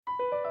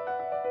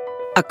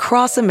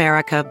Across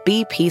America,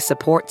 BP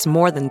supports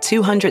more than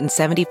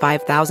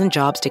 275,000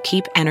 jobs to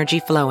keep energy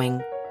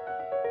flowing.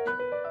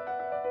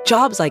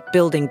 Jobs like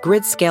building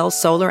grid-scale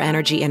solar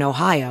energy in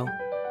Ohio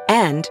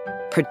and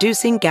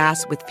producing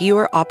gas with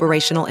fewer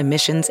operational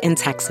emissions in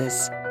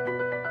Texas.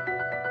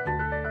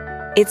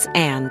 It's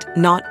and,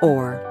 not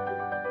or.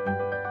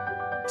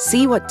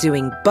 See what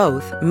doing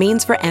both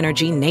means for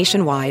energy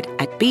nationwide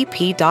at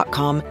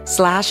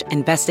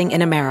bp.com/investing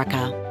in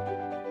America.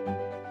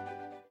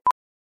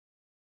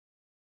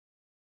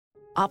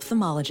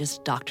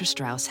 Ophthalmologist Dr.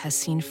 Strauss has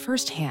seen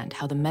firsthand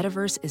how the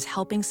metaverse is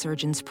helping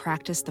surgeons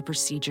practice the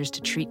procedures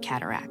to treat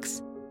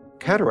cataracts.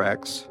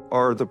 Cataracts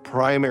are the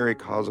primary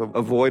cause of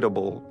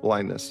avoidable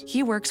blindness.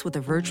 He works with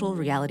a virtual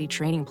reality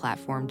training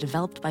platform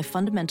developed by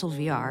Fundamental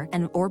VR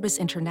and Orbis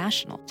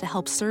International to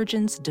help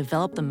surgeons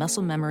develop the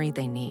muscle memory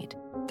they need.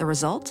 The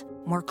result?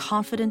 More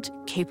confident,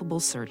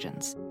 capable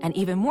surgeons. And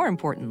even more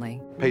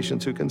importantly,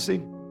 Patients who can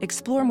see.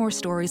 explore more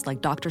stories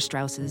like Dr.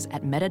 Strauss's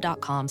at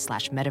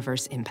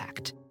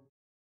meta.com/metaverseimpact.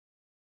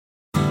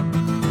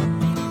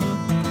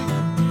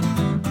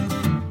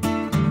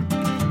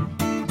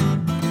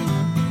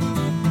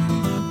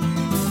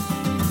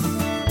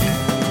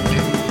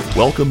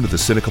 Welcome to the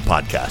Sinica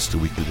Podcast, a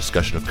weekly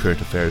discussion of current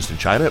affairs in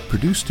China,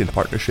 produced in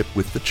partnership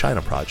with the China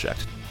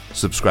Project.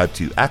 Subscribe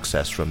to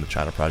Access from the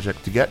China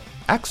Project to get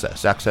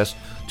access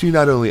to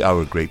not only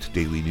our great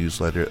daily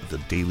newsletter, The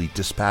Daily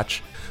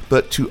Dispatch,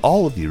 but to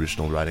all of the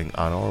original writing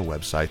on our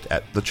website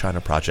at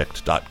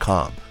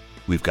thechinaproject.com.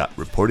 We've got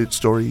reported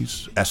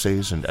stories,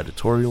 essays, and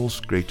editorials,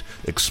 great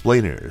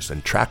explainers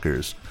and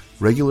trackers,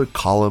 regular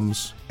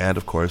columns, and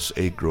of course,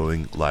 a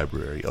growing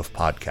library of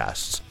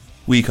podcasts.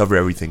 We cover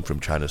everything from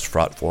China's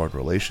fraught foreign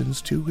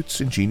relations to its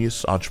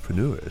ingenious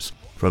entrepreneurs,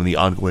 from the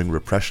ongoing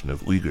repression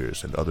of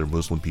Uyghurs and other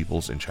Muslim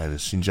peoples in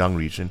China's Xinjiang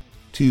region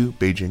to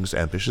Beijing's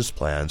ambitious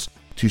plans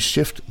to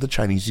shift the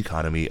Chinese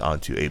economy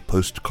onto a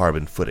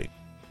post-carbon footing.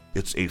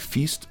 It's a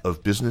feast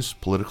of business,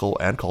 political,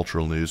 and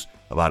cultural news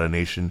about a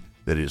nation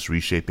that is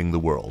reshaping the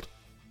world.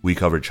 We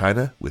cover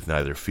China with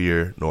neither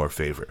fear nor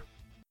favor.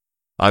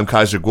 I'm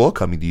Kaiser Kuo,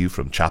 coming to you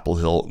from Chapel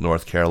Hill,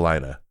 North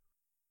Carolina.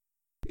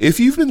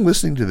 If you've been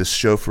listening to this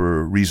show for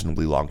a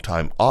reasonably long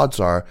time, odds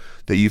are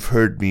that you've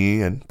heard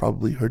me, and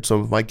probably heard some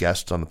of my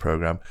guests on the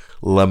program,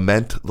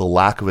 lament the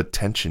lack of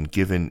attention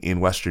given in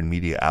Western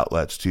media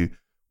outlets to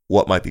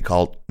what might be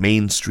called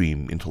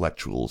mainstream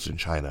intellectuals in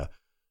China.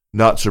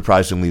 Not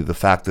surprisingly, the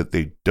fact that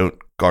they don't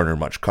garner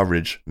much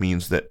coverage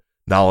means that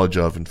knowledge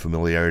of and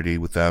familiarity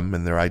with them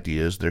and their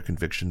ideas, their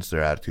convictions,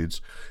 their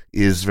attitudes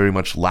is very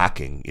much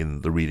lacking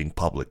in the reading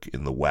public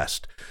in the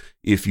West.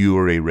 If you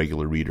are a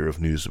regular reader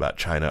of news about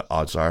China,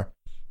 odds are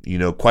you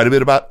know quite a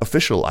bit about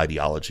official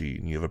ideology,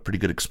 and you have a pretty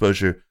good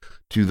exposure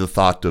to the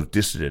thought of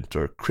dissident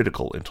or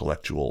critical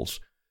intellectuals.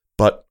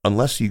 But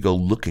unless you go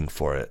looking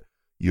for it,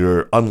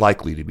 you're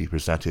unlikely to be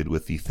presented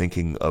with the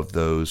thinking of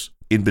those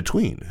in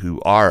between, who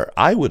are,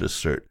 I would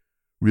assert,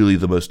 really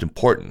the most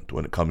important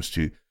when it comes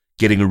to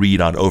getting a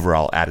read on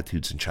overall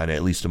attitudes in China,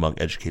 at least among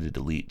educated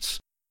elites.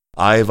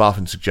 I've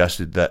often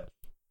suggested that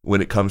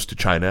when it comes to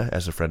China,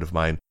 as a friend of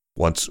mine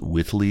once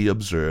wittily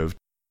observed,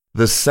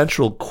 the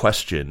central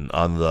question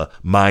on the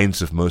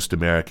minds of most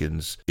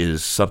Americans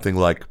is something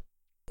like,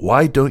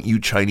 why don't you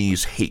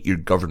Chinese hate your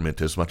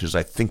government as much as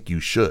I think you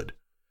should?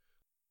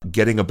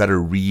 Getting a better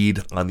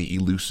read on the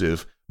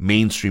elusive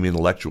mainstream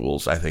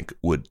intellectuals, I think,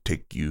 would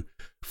take you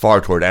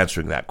far toward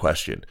answering that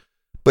question.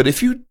 But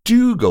if you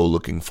do go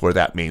looking for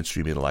that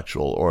mainstream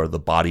intellectual, or the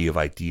body of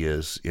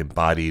ideas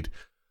embodied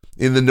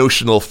in the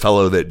notional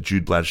fellow that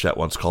Jude Blanchett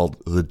once called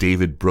the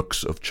David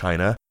Brooks of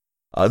China,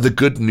 the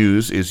good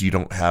news is you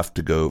don't have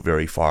to go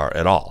very far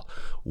at all.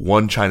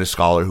 One China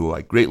scholar who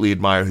I greatly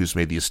admire, who's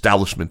made the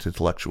establishment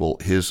intellectual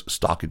his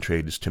stock in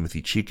trade, is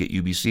Timothy Cheek at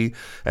UBC,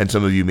 and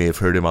some of you may have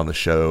heard him on the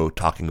show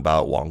talking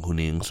about Wang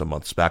Huning some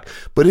months back.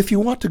 But if you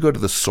want to go to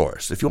the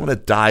source, if you want to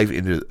dive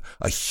into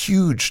a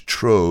huge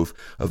trove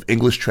of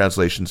English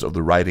translations of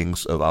the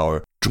writings of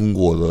our 中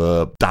国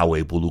的大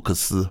卫布鲁克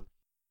斯,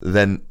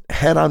 then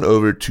head on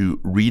over to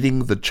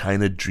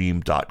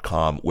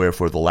readingthechinadream.com, where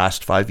for the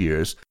last 5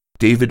 years,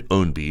 David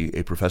Ownby,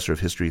 a professor of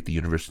history at the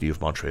University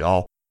of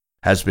Montreal,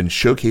 has been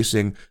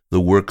showcasing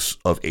the works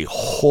of a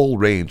whole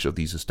range of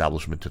these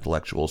establishment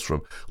intellectuals,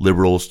 from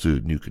liberals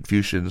to New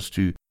Confucians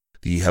to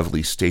the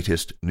heavily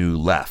statist New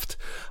Left.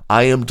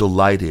 I am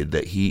delighted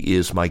that he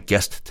is my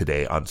guest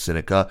today on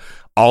Sinica,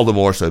 all the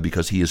more so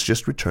because he has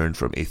just returned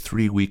from a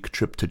 3-week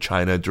trip to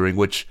China, during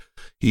which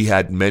he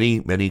had many,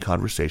 many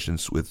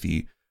conversations with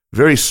the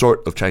very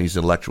sort of Chinese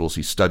intellectuals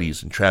he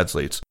studies and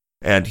translates,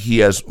 and he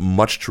has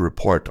much to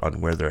report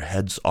on where their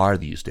heads are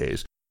these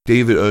days.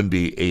 David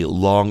Ownby, a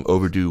long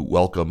overdue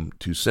welcome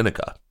to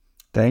Sinica.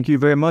 Thank you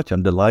very much.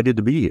 I'm delighted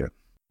to be here.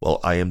 Well,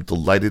 I am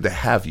delighted to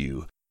have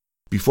you.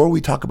 Before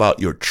we talk about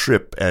your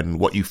trip and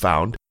what you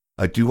found,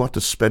 I do want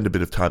to spend a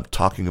bit of time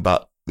talking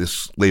about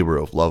this labor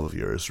of love of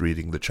yours,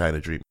 Reading the China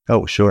Dream.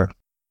 Oh, sure.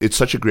 It's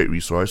such a great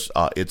resource.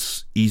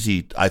 It's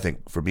easy, I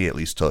think, for me at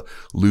least, to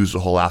lose a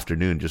whole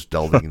afternoon just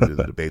delving into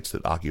the debates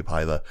that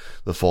occupy the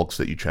folks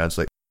that you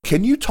translate.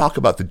 Can you talk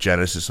about the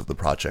genesis of the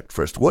project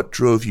first? What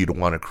drove you to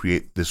want to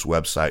create this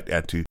website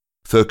and to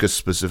focus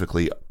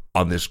specifically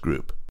on this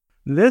group?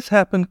 This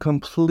happened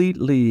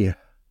completely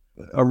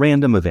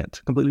random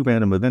event.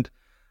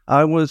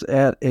 I was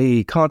at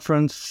a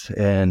conference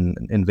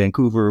in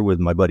Vancouver with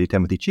my buddy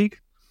Timothy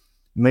Cheek,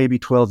 maybe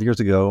 12 years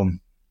ago.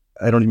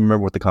 I don't even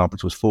remember what the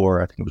conference was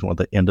for. I think it was one of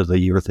the end of the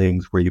year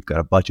things where you've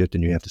got a budget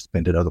and you have to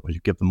spend it, otherwise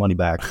you give the money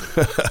back.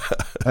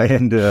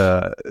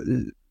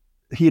 And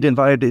he had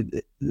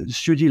invited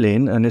Xu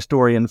Jilin, an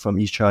historian from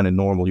East China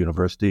Normal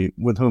University,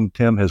 with whom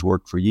Tim has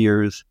worked for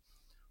years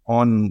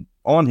on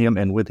him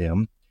and with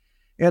him.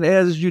 And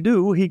as you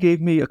do, he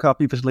gave me a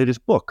copy of his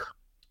latest book.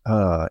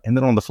 And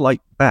then on the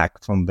flight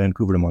back from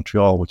Vancouver to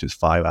Montreal, which is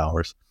 5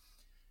 hours,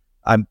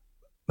 I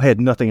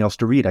had nothing else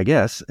to read, I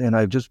guess, and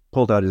I just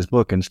pulled out his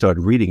book and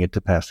started reading it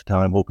to pass the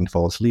time, hoping to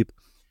fall asleep.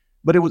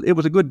 But it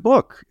was a good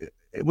book.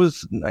 It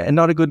was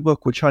not a good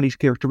book with Chinese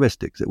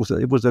characteristics. It was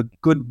a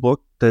good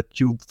book that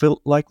you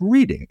felt like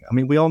reading. I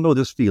mean, we all know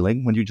this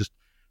feeling when you just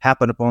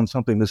happen upon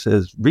something that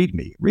says, read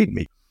me.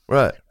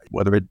 Right.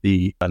 Whether it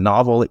be a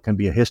novel, it can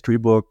be a history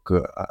book.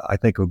 I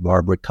think of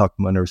Barbara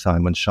Tuchman or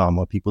Simon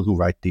Schama, people who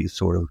write these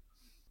sort of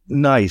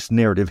nice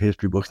narrative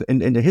history books.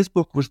 And his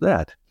book was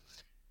that.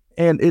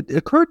 And it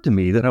occurred to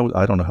me that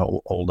I don't know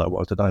how old I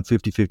was at the time,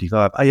 50,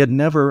 55. I had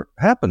never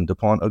happened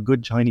upon a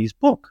good Chinese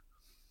book.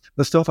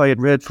 The stuff I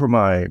had read for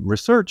my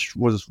research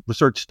was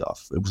research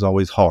stuff. It was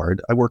always hard.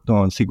 I worked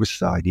on secret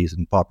societies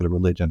and popular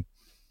religion.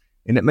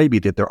 And it may be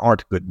that there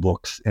aren't good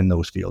books in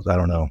those fields. I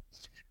don't know.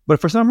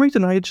 But for some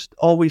reason, I just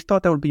always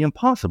thought that would be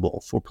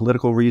impossible for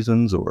political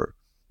reasons, or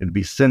it'd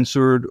be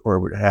censored, or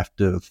it would have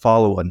to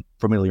follow a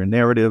familiar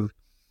narrative.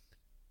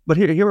 But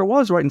here it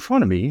was right in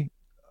front of me,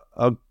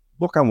 a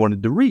book I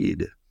wanted to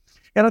read.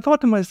 And I thought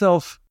to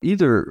myself,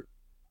 either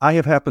I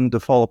have happened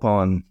to fall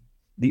upon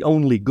the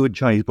only good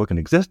Chinese book in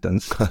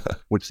existence,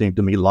 which seemed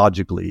to me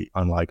logically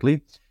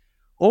unlikely,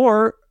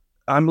 or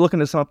I'm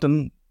looking at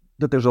something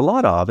that there's a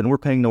lot of and we're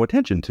paying no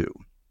attention to.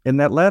 And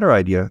that latter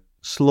idea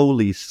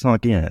slowly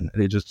sunk in.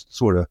 It just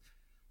sort of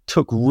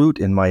took root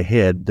in my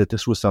head that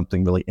this was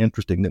something really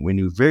interesting that we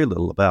knew very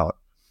little about.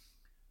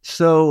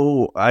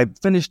 So I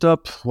finished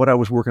up what I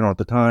was working on at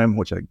the time,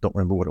 which I don't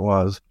remember what it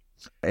was,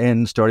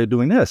 and started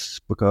doing this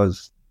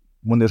because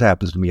when this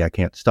happens to me, I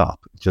can't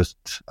stop.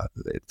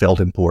 It felt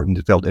important.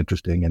 It felt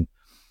interesting. And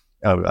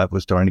I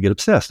was starting to get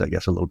obsessed, I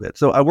guess, a little bit.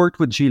 So I worked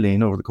with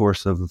Jilin over the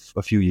course of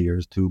a few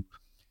years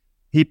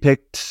we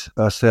picked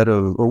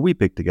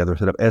together a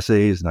set of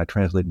essays, and I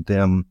translated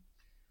them.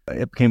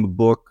 It became a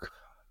book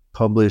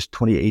published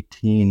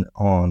 2018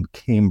 on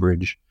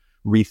Cambridge,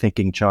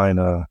 Rethinking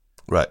China.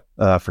 Right.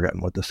 I've forgotten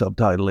what the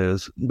subtitle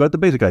is. But the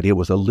basic idea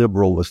was a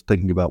liberal was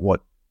thinking about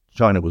what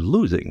China was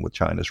losing with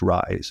China's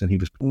rise. And he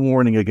was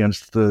warning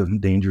against the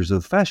dangers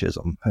of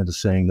fascism and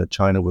saying that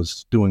China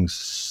was doing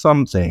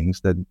some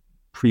things that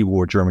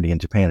pre-war Germany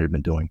and Japan had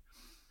been doing.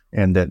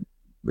 And that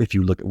if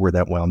you look at where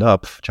that wound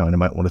up, China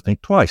might want to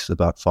think twice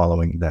about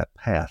following that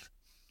path.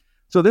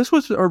 So this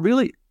was a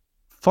really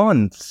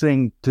fun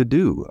thing to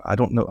do. I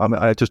don't know. I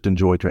mean, I just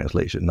enjoy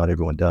translation. Not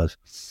everyone does.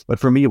 But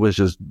for me, it was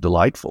just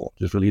delightful.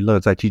 Just really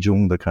Zai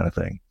Qijong, the kind of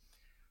thing.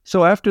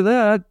 So after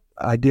that,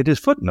 I did his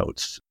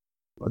footnotes.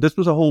 This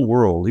was a whole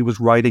world. He was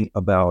writing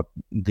about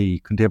the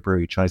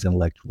contemporary Chinese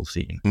intellectual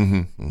scene.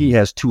 Mm-hmm. He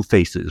has two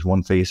faces.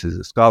 One face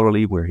is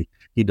scholarly, where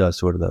he does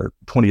sort of the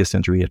 20th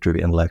century history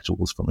of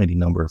intellectuals from any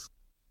number of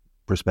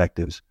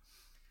perspectives.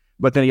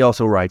 But then he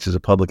also writes as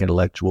a public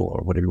intellectual,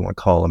 or whatever you want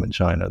to call him in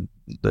China,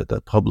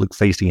 the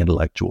public-facing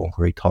intellectual,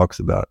 where he talks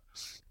about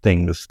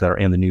things that are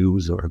in the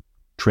news or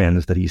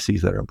trends that he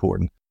sees that are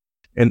important.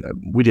 And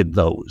we did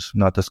those,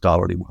 not the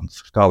scholarly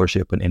ones.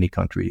 Scholarship in any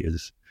country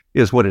is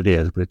what it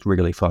is, but it's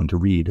really fun to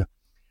read.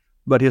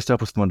 But his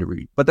stuff was fun to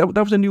read. But that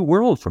was a new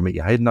world for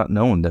me. I had not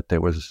known that there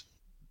was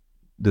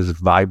this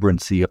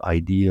vibrancy of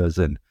ideas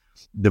and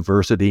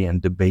diversity and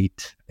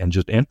debate and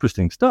just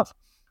interesting stuff.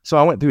 So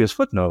I went through his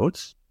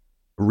footnotes,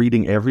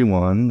 reading every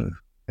one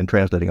and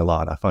translating a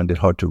lot. I find it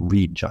hard to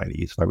read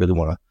Chinese. If I really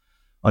want to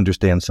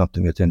understand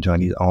something that's in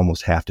Chinese, I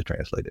almost have to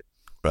translate it.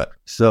 Right.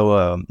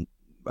 So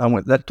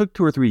that took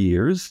 2 or 3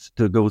 years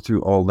to go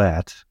through all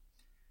that.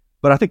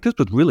 But I think this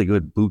was really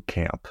good boot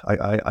camp.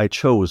 I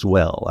chose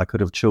well. I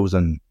could have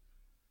chosen,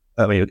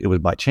 it was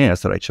by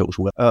chance that I chose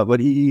well. But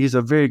he's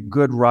a very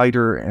good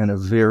writer and a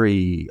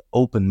very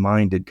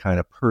open-minded kind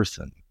of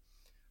person.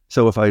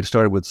 So if I had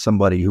started with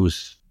somebody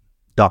who's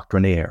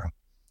doctrinaire,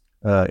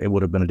 it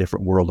would have been a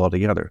different world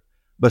altogether.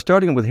 But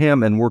starting with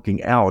him and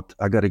working out,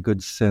 I got a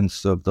good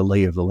sense of the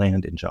lay of the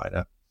land in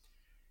China.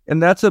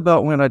 And that's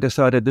about when I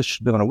decided this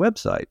should be on a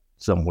website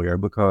somewhere,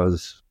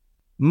 because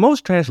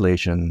most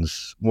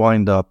translations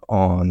wind up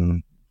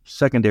on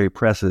secondary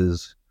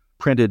presses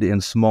printed in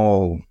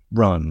small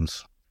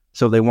runs.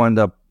 So they wind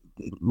up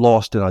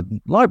lost in a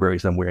library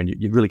somewhere, and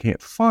you really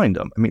can't find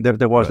them. I mean,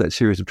 there was that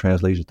series of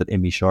translations that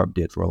M.E. Sharp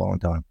did for a long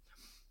time,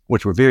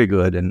 which were very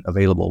good and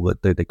available,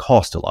 but they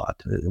cost a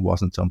lot. It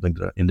wasn't something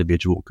that an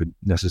individual could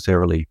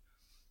necessarily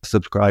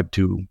subscribe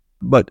to.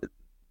 But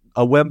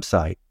a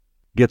website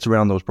gets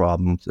around those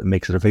problems and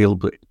makes it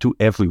available to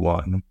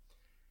everyone.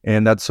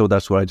 And that's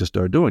what I just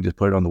started doing, just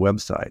put it on the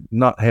website,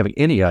 not having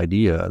any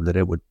idea that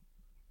it would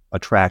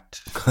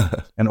attract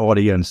an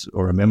audience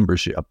or a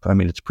membership. I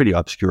mean, it's pretty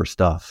obscure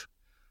stuff.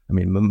 I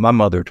mean, my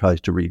mother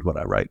tries to read what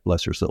I write,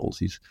 bless her soul.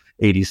 She's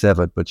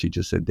 87, but she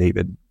just said,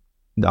 David,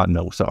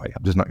 no, sorry,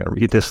 I'm just not going to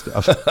read this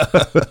stuff.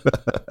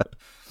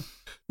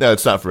 No,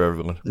 it's not for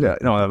everyone. Yeah,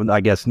 no,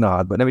 I guess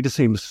not. But I mean, it just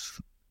seems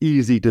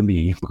easy to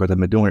me because I've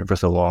been doing it for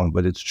so long.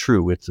 But it's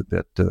true; it's a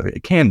bit,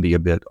 it can be a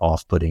bit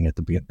off-putting at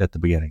the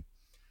beginning.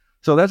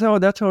 So that's how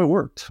it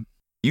worked.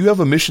 You have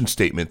a mission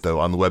statement, though,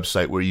 on the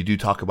website where you do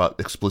talk about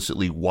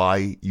explicitly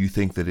why you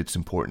think that it's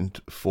important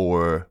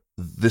for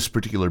this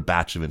particular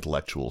batch of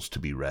intellectuals to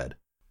be read.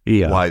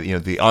 Yeah. Why,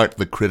 they aren't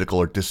the critical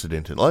or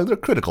dissident. They're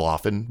critical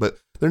often, but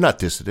they're not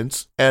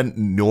dissidents, and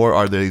nor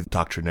are they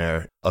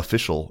doctrinaire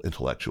official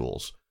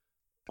intellectuals.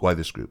 Why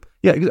this group?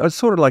 Yeah, it's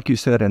sort of like you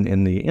said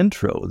in the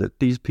intro, that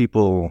these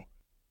people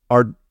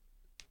are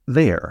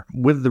there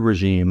with the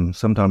regime.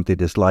 Sometimes they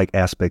dislike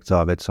aspects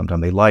of it.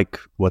 Sometimes they like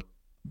what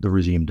the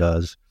regime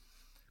does.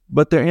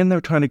 But they're in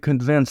there trying to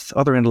convince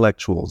other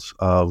intellectuals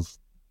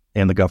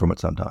and the government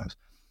sometimes,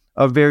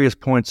 of various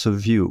points of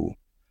view.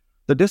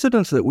 The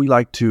dissidents that we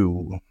like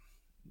to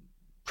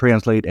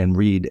translate and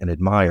read and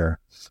admire,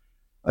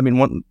 I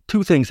mean,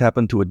 two things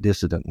happen to a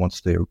dissident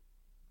once they're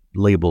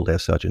labeled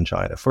as such in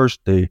China. First,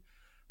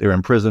 they're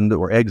imprisoned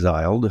or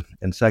exiled,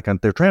 and second,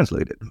 they're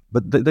translated.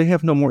 But they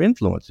have no more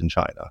influence in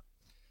China.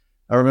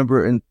 I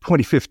remember in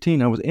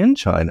 2015, I was in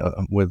China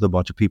with a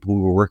bunch of people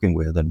we were working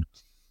with, and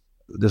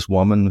this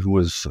woman who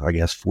was, I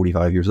guess,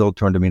 45 years old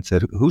turned to me and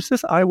said, "Who's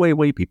this Ai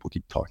Weiwei people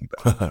keep talking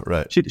about?"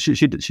 Right.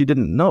 She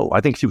didn't know. I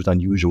think she was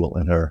unusual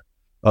in her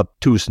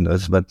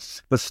obtuseness, but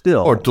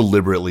still. Or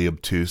deliberately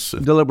obtuse.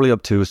 Deliberately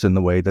obtuse in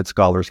the way that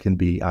scholars can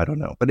be. I don't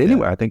know. But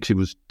anyway, I think she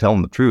was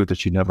telling the truth that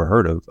she'd never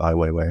heard of Ai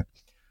Weiwei.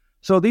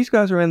 So these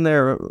guys are in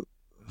there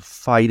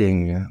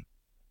fighting,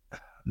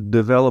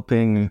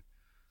 developing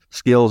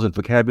skills and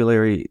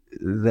vocabulary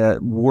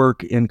that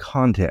work in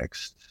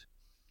context.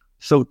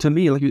 So to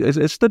me,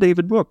 it's the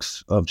David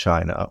Brooks of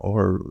China,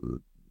 or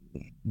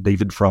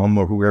David Frum,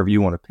 or whoever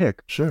you want to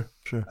pick. Sure.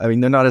 I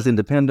mean, they're not as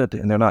independent,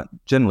 and they're not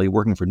generally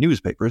working for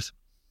newspapers,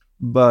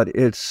 but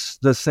it's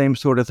the same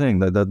sort of thing.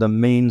 The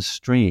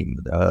mainstream,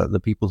 the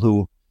people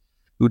who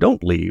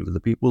don't leave, the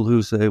people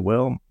who say,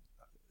 well,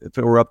 if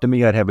it were up to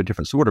me, I'd have a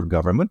different sort of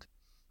government,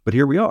 but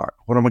here we are.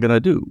 What am I going to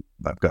do?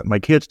 I've got my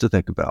kids to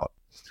think about.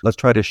 Let's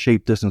try to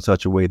shape this in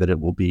such a way that it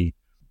will be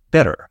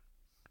better.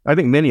 I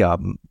think many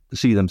of them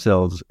see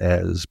themselves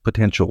as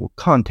potential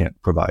content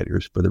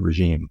providers for the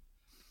regime.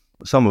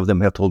 Some of them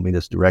have told me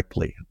this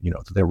directly,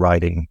 that they're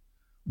writing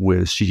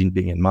with Xi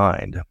Jinping in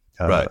mind.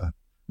 Right. I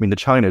mean, the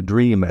China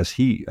dream, as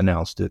he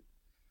announced it,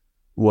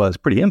 was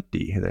pretty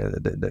empty.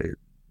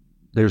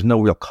 There's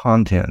no real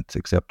content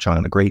except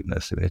China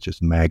greatness. I mean, it's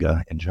just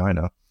MAGA in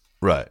China.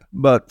 Right.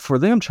 But for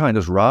them,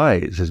 China's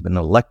rise has been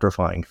an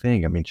electrifying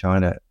thing. I mean,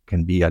 China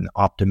can be an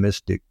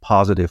optimistic,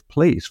 positive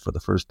place for the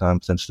first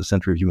time since the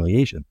Century of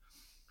Humiliation.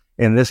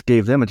 And this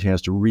gave them a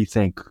chance to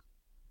rethink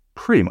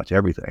pretty much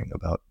everything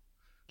about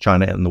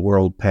China and the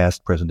world,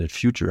 past, present, and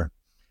future.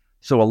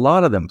 So a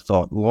lot of them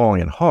thought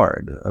long and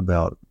hard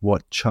about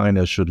what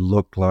China should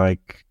look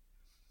like.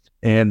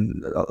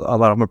 And a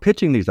lot of them are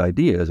pitching these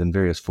ideas in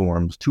various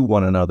forms to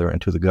one another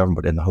and to the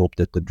government in the hope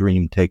that the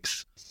dream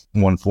takes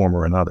one form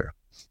or another.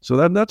 So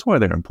that's why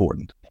they're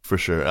important. For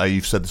sure.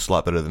 You've said this a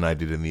lot better than I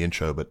did in the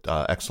intro, but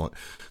excellent.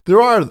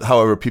 There are,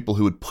 however, people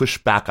who would push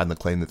back on the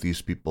claim that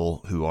these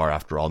people, who are,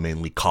 after all,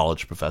 mainly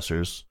college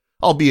professors,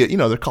 albeit,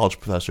 they're college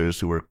professors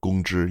who are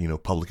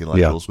gongzhi, public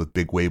intellectuals with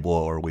big Weibo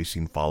or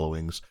Weixin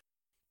followings,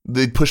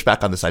 they push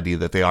back on this idea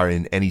that they are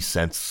in any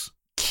sense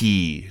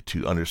key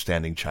to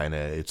understanding China,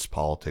 its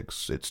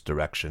politics, its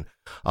direction.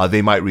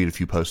 They might read a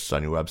few posts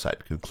on your website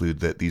to conclude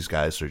that these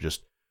guys are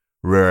just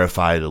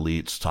rarefied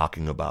elites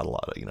talking about a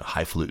lot of,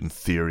 highfalutin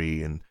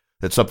theory, and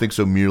that something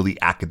so merely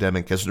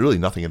academic has really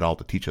nothing at all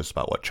to teach us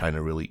about what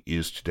China really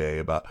is today,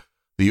 about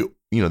the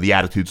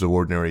attitudes of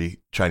ordinary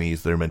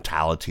Chinese, their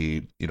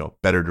mentality.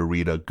 Better to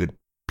read a good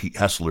Pete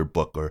Hessler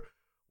book, or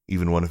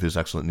even one of his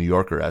excellent New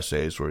Yorker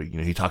essays where,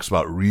 he talks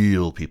about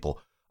real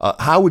people.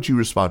 How would you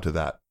respond to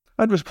that?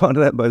 I'd respond to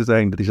that by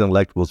saying that these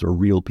intellectuals are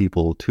real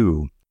people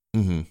too.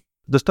 Mm-hmm.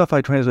 The stuff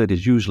I translate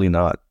is usually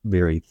not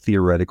very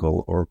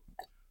theoretical or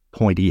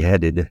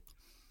pointy-headed.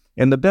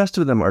 And the best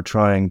of them are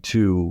trying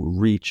to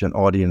reach an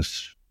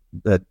audience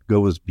that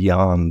goes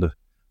beyond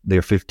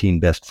their 15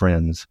 best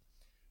friends.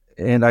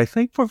 And I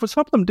think for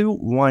some of them do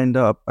wind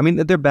up, I mean,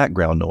 they're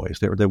background noise.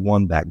 They're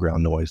one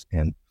background noise,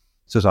 and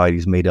society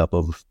is made up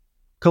of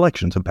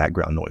collections of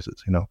background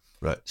noises,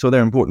 Right. So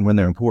they're important when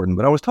they're important.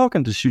 But I was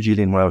talking to Xu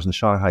Jilin when I was in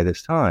Shanghai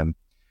this time,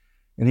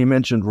 and he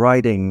mentioned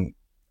writing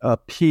a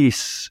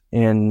piece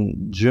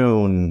in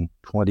June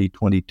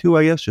 2022,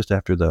 I guess, just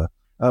after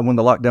when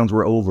the lockdowns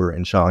were over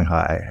in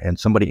Shanghai, and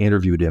somebody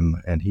interviewed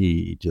him, and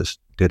he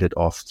just did it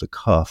off the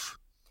cuff.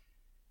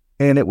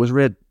 And it was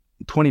read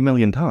 20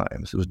 million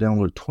times. It was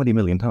downloaded 20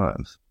 million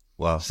times.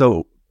 Wow.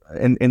 So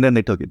And then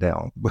they took it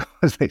down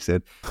because they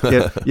said,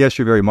 yes,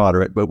 you're very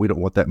moderate, but we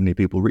don't want that many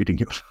people reading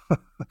you.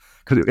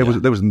 Because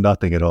there was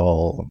nothing at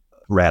all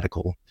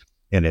radical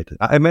in it.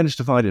 I managed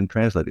to find it and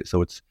translate it.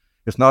 So it's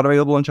not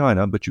available in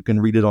China, but you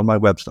can read it on my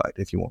website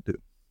if you want to.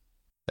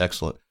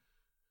 Excellent.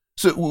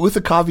 So with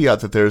the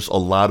caveat that there's a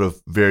lot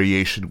of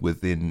variation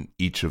within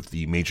each of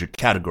the major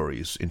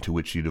categories into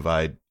which you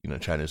divide,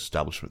 China's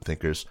establishment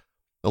thinkers,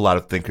 a lot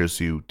of thinkers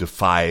who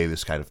defy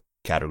this kind of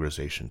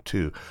categorization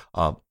too.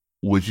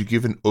 Would you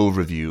give an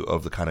overview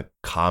of the kind of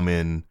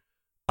common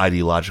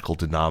ideological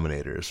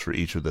denominators for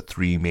each of the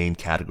three main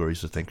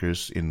categories of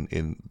thinkers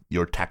in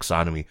your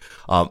taxonomy?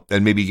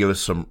 And maybe give us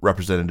some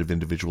representative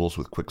individuals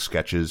with quick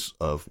sketches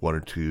of one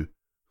or two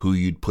who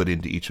you'd put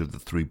into each of the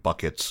three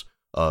buckets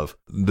of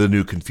the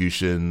New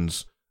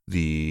Confucians,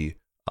 the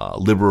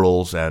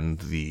liberals, and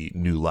the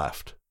New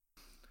Left.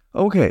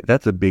 Okay,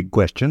 that's a big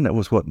question. That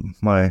was what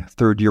my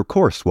third-year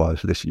course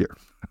was this year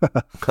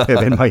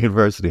in my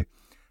university.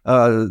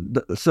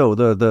 So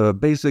the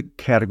basic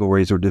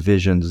categories or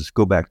divisions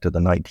go back to the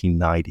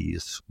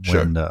 1990s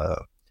when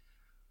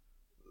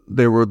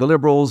there were the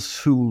liberals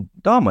who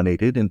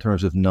dominated in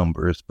terms of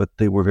numbers, but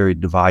they were very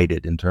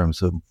divided in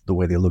terms of the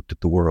way they looked at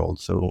the world.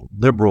 So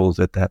liberals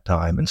at that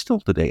time, and still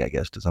today, I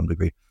guess, to some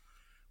degree,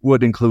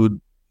 would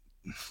include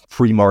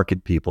free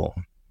market people,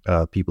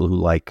 people who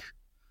like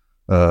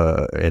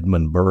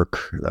Edmund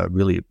Burke.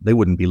 Really, they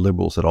wouldn't be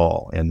liberals at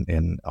all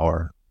in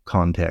our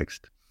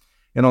context.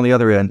 And on the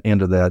other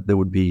end of that, there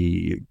would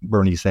be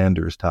Bernie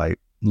Sanders type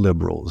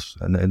liberals,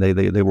 and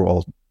they were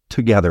all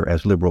together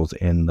as liberals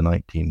in the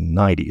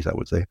 1990s, I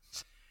would say.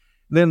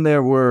 Then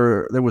there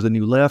was a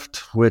New Left,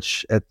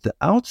 which at the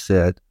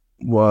outset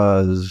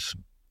was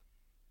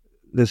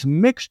this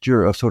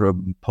mixture of sort of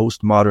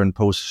postmodern,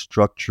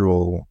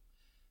 post-structural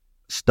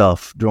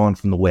stuff drawn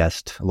from the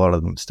West. A lot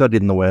of them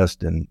studied in the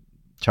West, and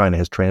China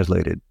has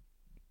translated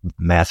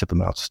massive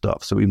amounts of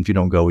stuff. So even if you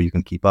don't go, you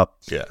can keep up.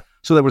 Yeah.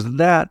 So there was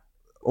that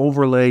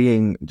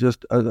overlaying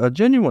just a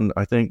genuine,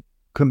 I think,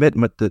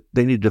 commitment that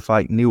they needed to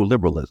fight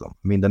neoliberalism.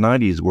 I mean, the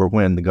 90s were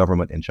when the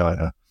government in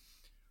China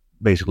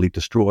basically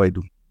destroyed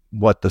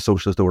what the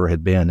socialist order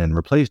had been and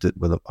replaced it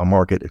with a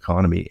market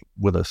economy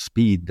with a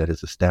speed that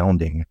is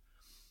astounding.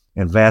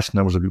 And vast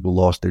numbers of people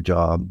lost their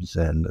jobs,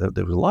 and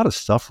there was a lot of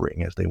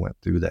suffering as they went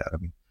through that. I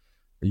mean,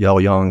 Yao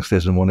Yang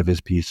says in one of his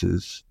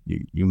pieces,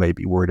 you may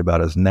be worried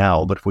about us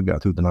now, but if we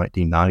got through the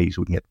 1990s,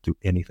 we can get through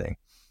anything.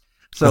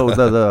 So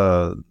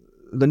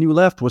the New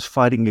Left was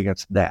fighting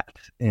against that,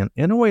 and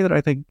in a way that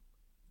I think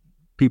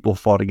people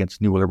fought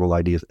against neoliberal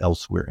ideas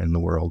elsewhere in the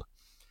world.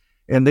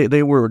 And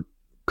they were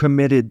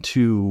committed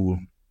to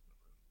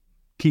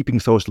keeping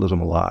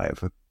socialism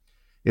alive.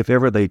 If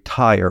ever they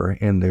tire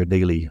in their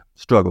daily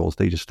struggles,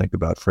 they just think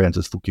about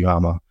Francis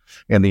Fukuyama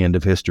and the end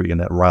of history,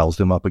 and that riles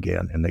them up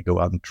again. And they go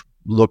out and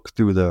look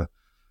through the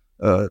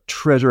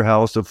treasure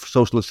house of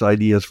socialist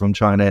ideas from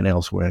China and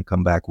elsewhere and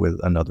come back with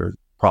another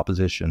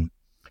proposition.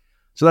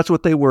 So that's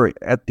what they were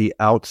at the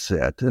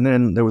outset. And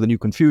then there were the New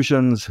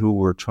Confucians who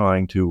were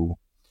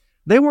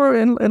they were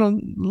in a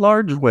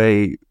large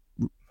way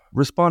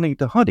responding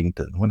to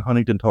Huntington. When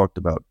Huntington talked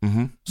about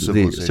the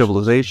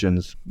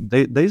civilizations,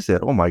 they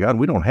said, oh my God,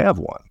 we don't have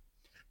one.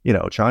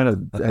 China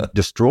had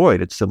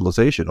destroyed its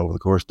civilization over the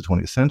course of the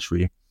 20th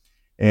century.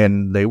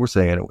 And they were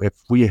saying, if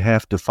we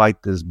have to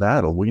fight this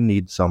battle, we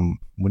need some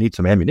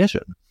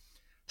ammunition.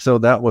 So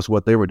that was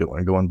what they were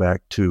doing, going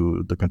back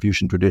to the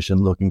Confucian tradition,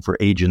 looking for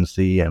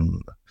agency.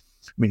 And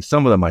I mean,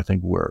 some of them, I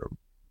think, were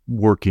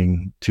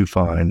working to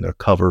find a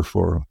cover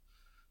for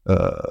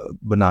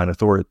benign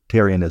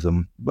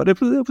authoritarianism, but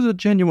it was a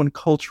genuine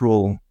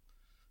cultural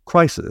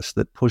crisis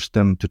that pushed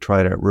them to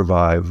try to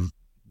revive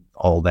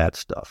all that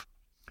stuff.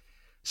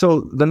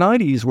 So the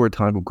 90s were a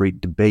time of great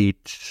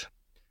debate.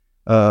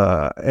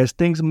 As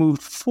things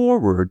moved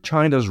forward,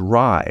 China's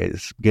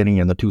rise, getting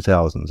in the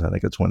 2000s, I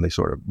think that's when they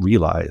sort of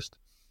realized.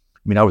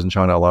 I mean, I was in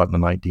China a lot in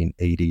the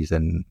 1980s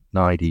and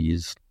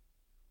 90s,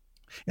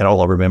 and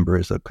all I remember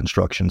is a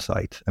construction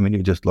site. I mean,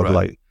 it just looked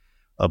like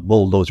a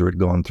bulldozer had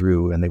gone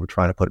through, and they were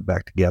trying to put it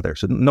back together.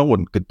 So no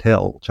one could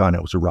tell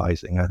China was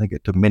rising. I think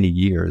it took many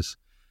years.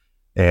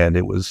 And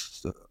it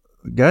was,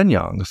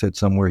 Ganyang said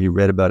somewhere he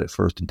read about it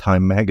first in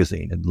Time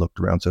magazine and looked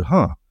around and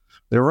said,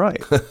 they're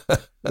right.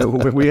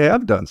 We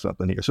have done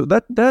something here. So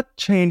that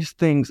changed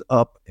things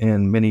up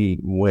in many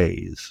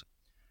ways.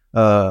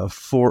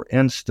 For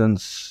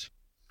instance,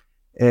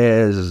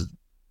 as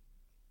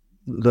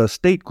the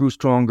state grew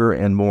stronger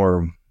and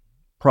more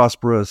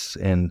prosperous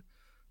and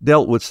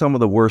dealt with some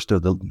of the worst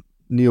of the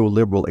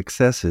neoliberal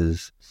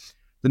excesses,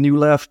 the New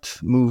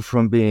Left moved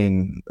from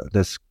being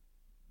this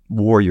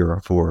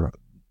warrior for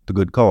the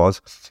good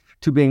cause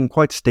to being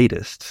quite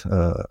statist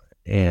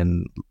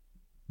and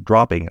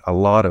dropping a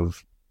lot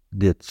of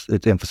its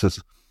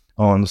emphasis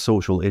on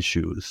social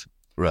issues.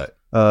 Right.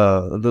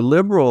 The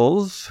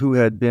liberals, who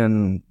had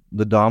been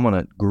the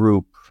dominant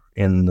group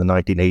in the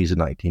 1980s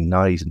and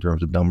 1990s in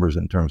terms of numbers,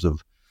 in terms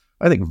of,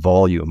 I think,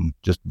 volume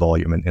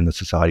in the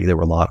society. There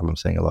were a lot of them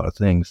saying a lot of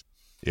things.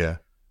 Yeah.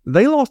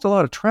 they lost a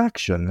lot of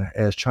traction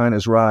as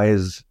China's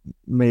rise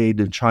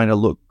made China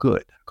look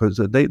good, because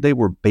they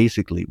were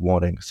basically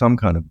wanting some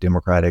kind of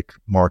democratic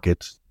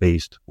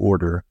market-based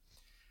order.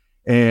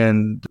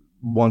 And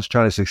once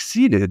China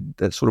succeeded,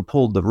 that sort of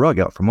pulled the rug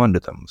out from under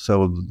them.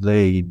 So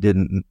they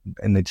didn't,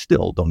 and they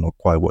still don't know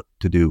quite what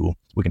to do.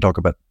 We can talk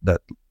about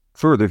that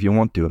further if you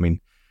want to. I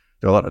mean,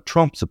 there are a lot of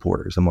Trump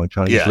supporters among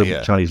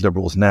Chinese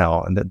liberals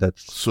now, and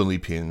that's Sun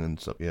Liping and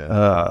stuff.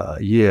 Gao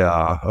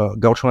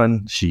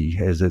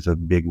Chuanxi is a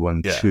big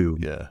one too.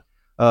 Yeah.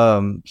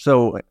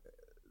 So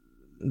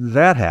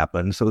that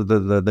happened. So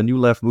the new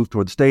left moved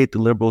toward the state. The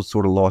liberals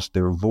sort of lost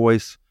their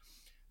voice.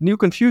 New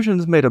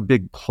Confucians made a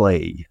big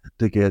play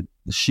to get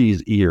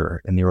Xi's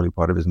ear in the early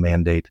part of his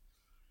mandate.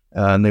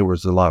 And there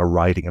was a lot of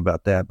writing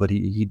about that, but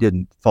he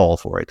didn't fall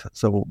for it.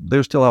 So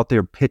they're still out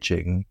there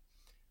pitching,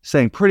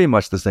 saying pretty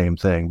much the same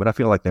thing, but I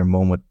feel like their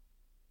moment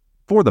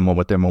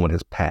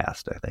has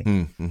passed, I think.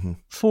 Mm-hmm.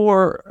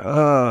 For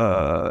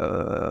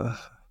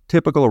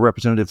typical or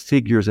representative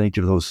figures in each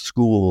of those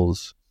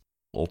schools.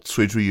 Well,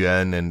 Cui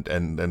Zhuyan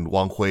and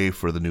Wang Hui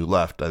for the new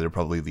left, they're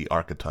probably the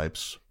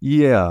archetypes.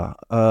 Yeah.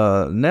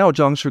 Now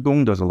Zhang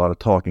Shigong does a lot of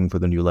talking for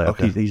the new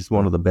left. Okay. He's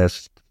one of the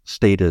best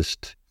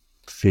statist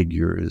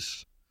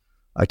figures.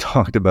 I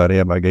talked about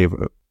him. I gave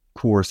a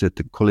course at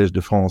the Collège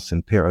de France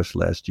in Paris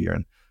last year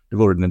and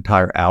devoted an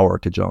entire hour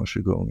to Zhang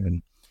Shigong.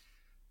 And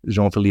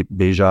Jean-Philippe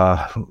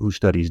Béjart, who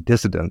studies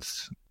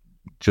dissidents,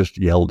 just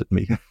yelled at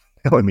me,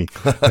 telling me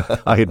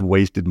I had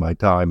wasted my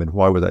time and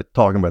why was I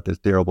talking about this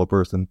terrible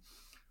person.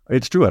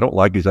 It's true. I don't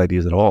like his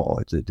ideas at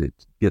all. It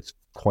gets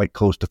quite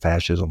close to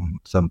fascism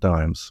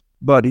sometimes.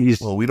 But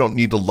well, we don't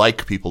need to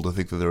like people to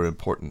think that they're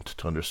important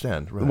to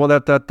understand. Right? Well,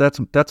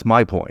 that's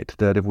my point.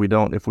 That if we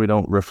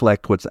don't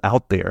reflect what's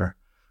out there,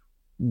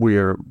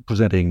 we're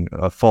presenting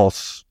a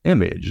false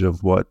image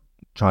of what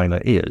China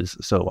is.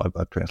 So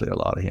I've translated a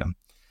lot of him.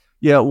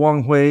 Yeah,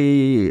 Wang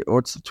Hui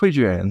or Cui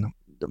Zhuyan,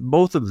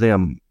 both of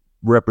them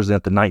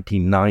represent the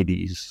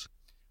 1990s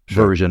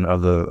version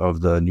of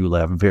the new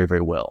left very,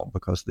 very well,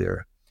 because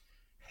they're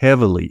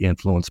heavily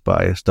influenced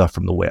by stuff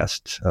from the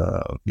West.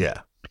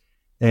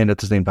 And at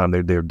the same time,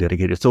 they're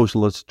dedicated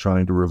socialists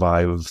trying to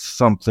revive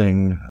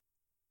something.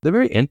 They're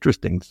very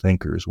interesting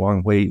thinkers.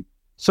 Wang Hui,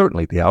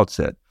 certainly at the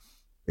outset,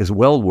 is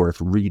well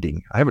worth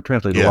reading. I haven't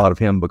translated a lot of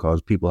him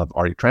because people have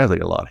already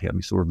translated a lot of him.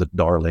 He's sort of the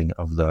darling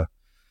of the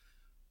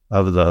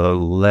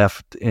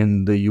left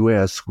in the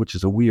U.S., which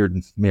is a weird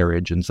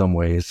marriage in some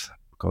ways,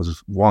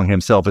 because Wang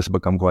himself has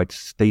become quite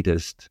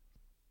statist,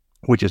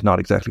 which is not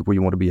exactly where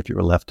you want to be if you're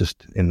a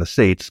leftist in the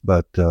States,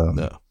 but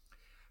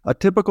a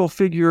typical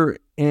figure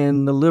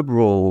in the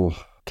liberal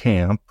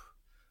camp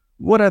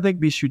would, I think,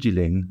 be Xu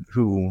Jiling,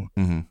 who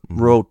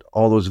wrote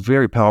all those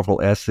very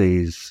powerful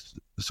essays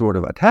sort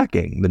of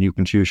attacking the New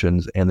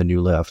Confucians and the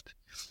New Left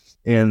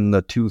in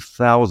the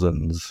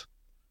 2000s,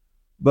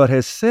 but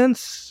has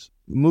since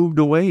moved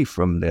away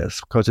from this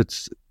because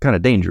it's kind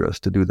of dangerous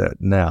to do that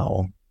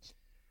now.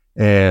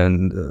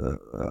 And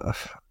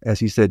as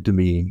he said to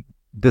me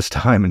this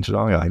time in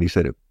Shanghai, and he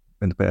said it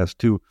in the past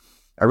too,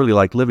 I really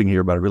like living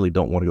here, but I really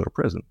don't want to go to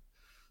prison.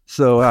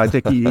 So I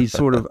think he's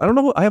sort of, I don't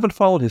know, I haven't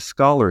followed his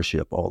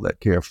scholarship all that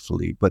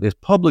carefully, but his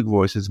public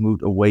voice has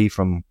moved away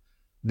from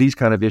these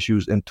kind of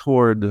issues and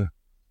toward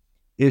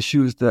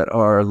issues that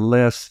are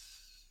less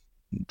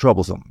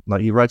troublesome.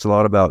 Like he writes a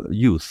lot about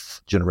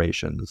youth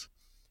generations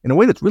in a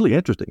way that's really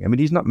interesting. I mean,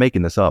 he's not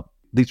making this up.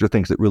 These are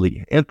things that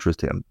really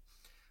interest him.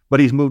 But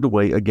he's moved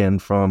away again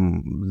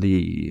from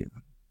the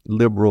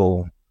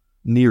liberal,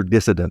 near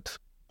dissident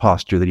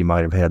posture that he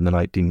might have had in the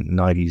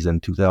 1990s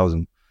and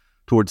 2000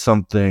 towards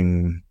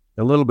something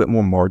a little bit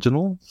more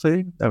marginal,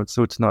 say.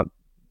 So it's not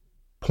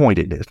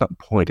pointed. It's not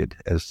pointed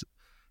as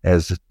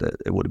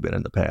it would have been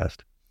in the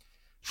past.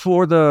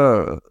 For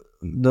the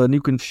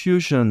New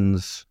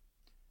Confucians,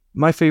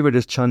 my favorite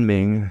is Chen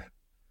Ming,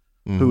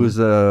 who is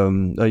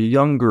a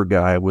younger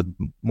guy with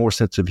more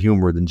sense of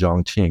humor than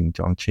Jiang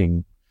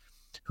Qing,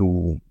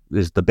 who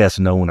is the best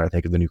known, I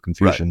think, of the New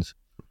Confucians,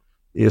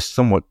 is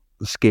somewhat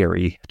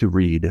scary to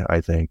read,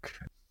 I think.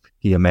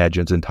 He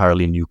imagines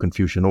entirely new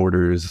Confucian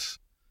orders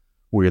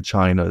where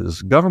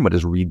China's government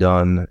is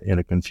redone in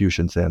a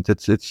Confucian sense.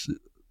 It's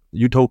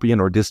utopian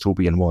or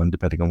dystopian one,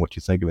 depending on what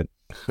you think of it.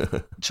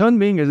 Chen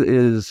Ming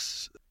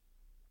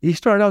he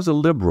started out as a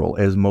liberal,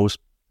 as most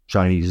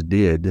Chinese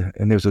did,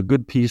 and there's a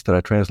good piece that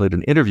I translated,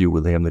 an interview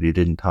with him that he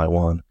did in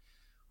Taiwan,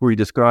 where he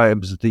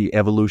describes the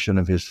evolution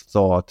of his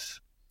thought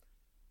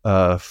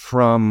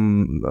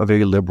from a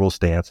very liberal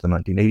stance in the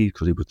 1980s,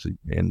 because he was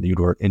in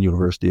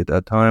university at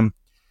that time.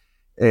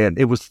 And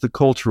it was the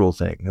cultural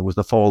thing. It was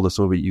the fall of the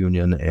Soviet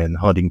Union and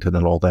Huntington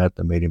and all that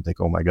made him think,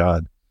 oh my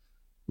God,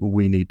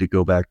 we need to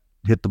go back,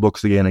 hit the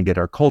books again and get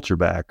our culture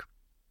back.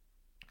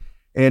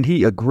 And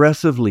he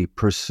aggressively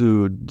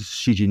pursued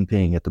Xi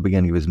Jinping at the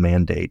beginning of his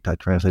mandate. I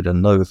translated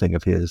another thing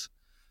of his,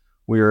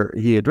 where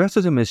he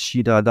addresses him as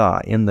Xi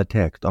Dada in the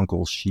text,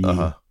 Uncle Xi,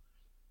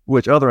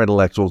 which other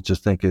intellectuals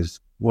just think is,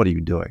 what are you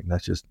doing?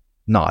 That's just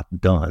not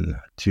done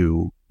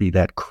to be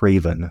that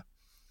craven.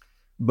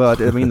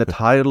 But I mean, the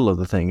title of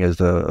the thing is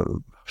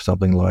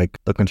something like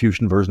the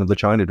Confucian version of the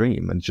China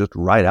Dream, and it's just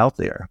right out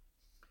there.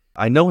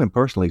 I know him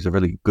personally. He's a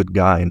really good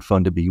guy and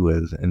fun to be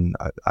with. And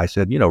I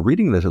said,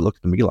 reading this, it looks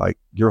to me like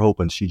you're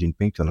hoping Xi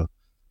Jinping's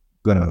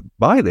gonna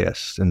buy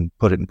this and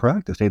put it in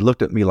practice. And he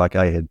looked at me like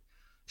I had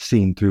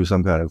seen through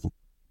some kind of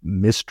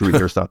mystery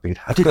or something.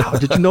 How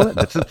did you know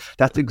that?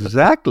 That's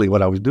exactly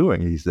what I was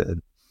doing, he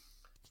said.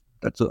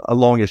 That's a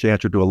longish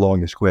answer to a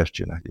longish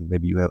question. I think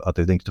maybe you have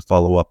other things to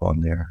follow up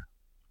on there.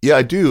 Yeah,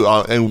 I do.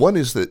 And one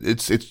is that it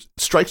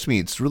strikes me,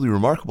 it's really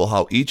remarkable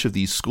how each of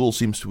these schools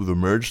seems to have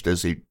emerged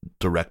as a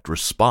direct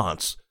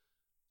response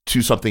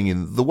to something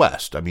in the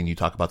West. I mean, you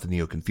talk about the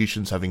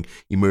Neo-Confucians having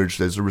emerged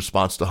as a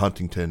response to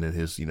Huntington and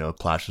his,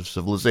 Clash of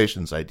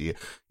Civilizations idea.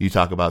 You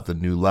talk about the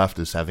New Left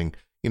as having,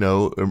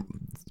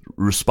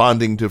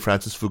 responding to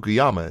Francis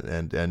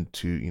Fukuyama and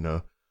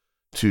to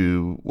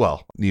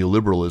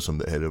neoliberalism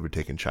that had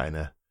overtaken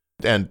China.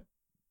 And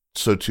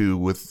so too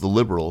with the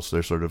liberals,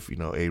 they're sort of,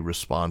 a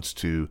response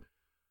to,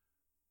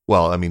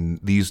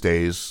 these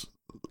days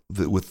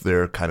with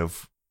their kind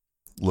of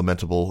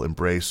lamentable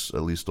embrace,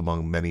 at least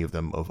among many of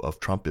them, of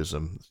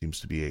Trumpism, seems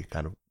to be a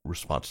kind of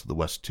response to the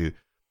West too.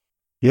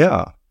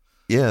 Yeah.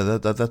 Yeah,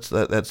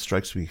 that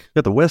strikes me.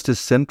 Yeah, the West is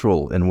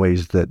central in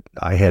ways that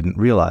I hadn't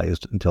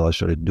realized until I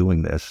started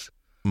doing this.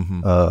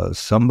 Mm-hmm.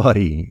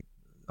 Somebody,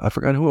 I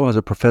forgot who it was,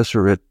 a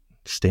professor at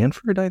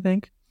Stanford, I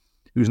think,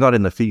 who's not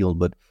in the field,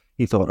 but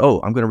he thought,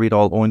 I'm going to read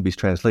all Ownby's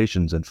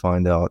translations and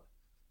find out,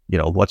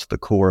 what's the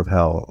core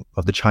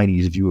of the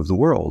Chinese view of the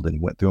world. And he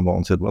went through them all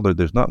and said, well,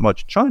 there's not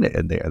much China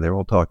in there. They're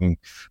all talking,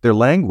 their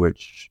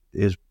language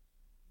is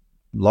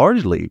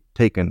largely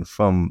taken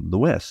from the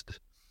West.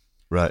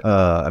 Right.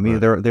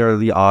 There are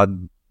the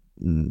odd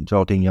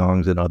Zhao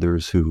Tingyangs and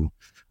others who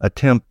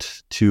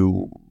attempt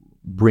to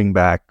bring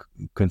back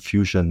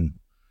Confucian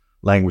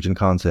language and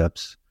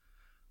concepts.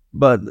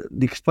 But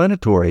the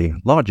explanatory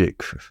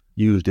logic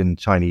used in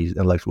Chinese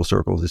intellectual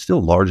circles is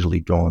still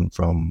largely drawn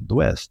from the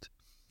West.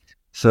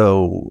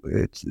 So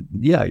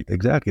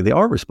exactly. They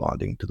are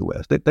responding to the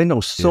West. They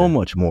know so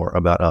much more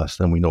about us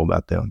than we know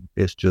about them.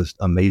 It's just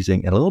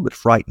amazing and a little bit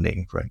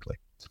frightening, frankly.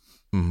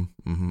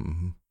 Mm-hmm, mm-hmm,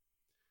 mm-hmm.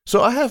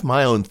 So I have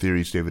my own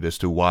theories, David, as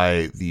to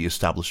why the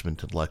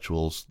establishment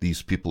intellectuals,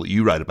 these people that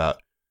you write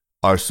about,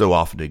 are so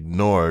often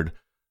ignored.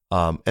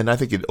 And I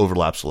think it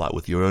overlaps a lot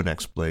with your own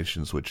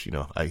explanations, which,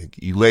 I think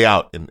you lay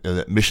out in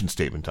a mission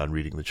statement on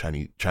reading the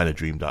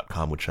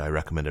ChinaDream.com, which I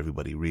recommend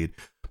everybody read.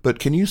 But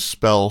can you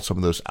spell some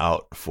of those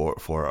out for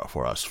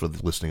us, for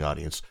the listening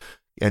audience?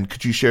 And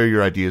could you share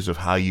your ideas of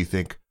how you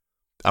think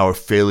our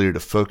failure to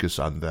focus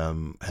on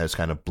them has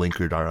kind of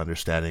blinkered our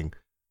understanding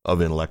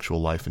of intellectual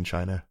life in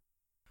China?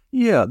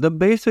 Yeah, the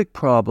basic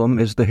problem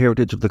is the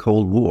heritage of the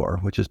Cold War,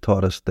 which has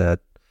taught us that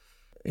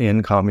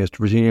in communist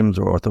regimes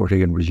or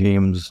authoritarian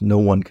regimes, no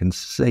one can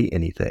say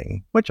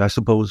anything, which I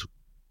suppose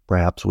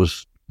perhaps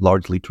was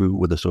largely true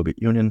with the Soviet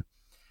Union.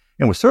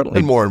 And was certainly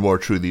and more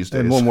true these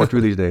days. And more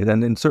true these days.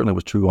 And certainly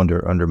was true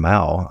under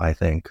Mao, I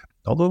think.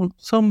 Although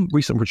some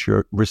recent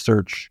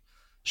research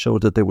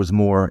showed that there was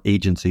more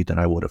agency than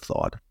I would have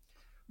thought.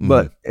 Mm-hmm.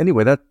 But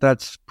anyway,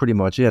 that's pretty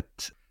much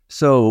it.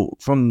 So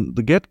from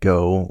the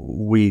get-go,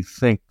 we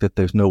think that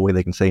there's no way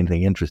they can say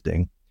anything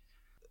interesting.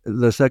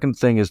 The second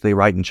thing is they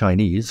write in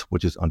Chinese,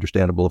 which is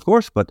understandable, of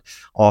course, but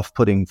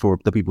off-putting for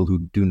the people who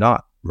do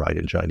not write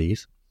in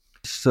Chinese.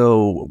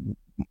 So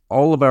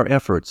all of our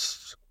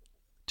efforts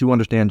to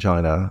understand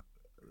China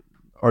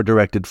are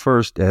directed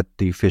first at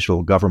the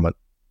official government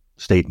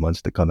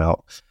statements that come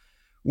out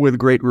with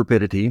great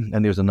rapidity,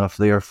 and there's enough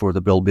there for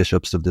the Bill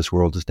Bishops of this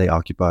world to stay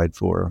occupied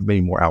for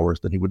many more hours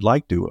than he would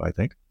like to, I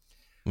think.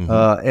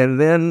 Mm-hmm.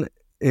 And then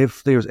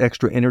if there's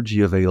extra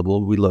energy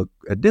available, we look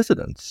at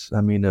dissidents.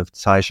 I mean, if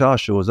Cai Sha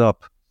shows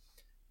up,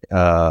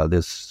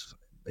 this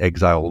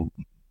exiled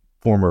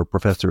former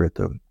professor at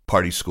the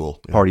party school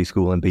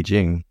in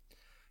Beijing,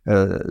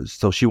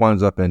 so she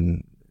winds up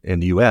in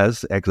the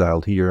U.S.,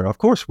 exiled here. Of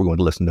course, we're going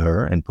to listen to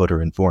her and put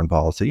her in foreign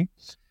policy.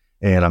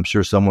 And I'm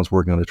sure someone's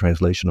working on the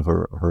translation of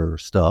her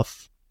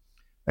stuff.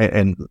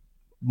 And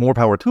more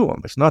power to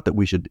them. It's not that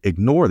we should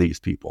ignore these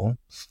people.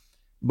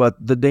 But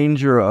the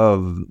danger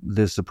of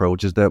this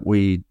approach is that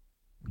we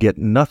get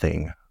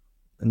nothing,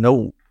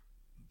 no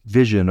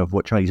vision of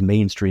what Chinese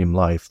mainstream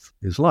life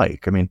is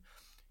like. I mean,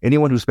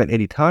 anyone who spent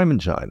any time in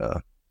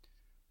China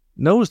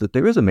knows that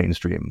there is a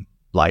mainstream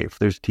life.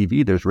 There's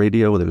TV, there's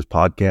radio, there's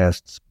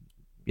podcasts.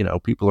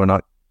 People are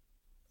not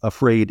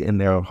afraid in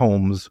their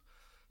homes,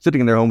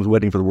 sitting in their homes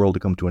waiting for the world to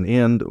come to an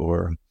end,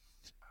 or,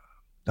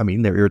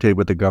 they're irritated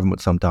with the government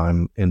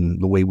sometime in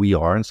the way we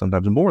are, and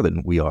sometimes more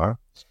than we are.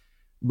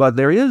 But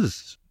there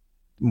is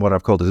what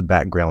I've called this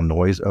background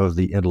noise of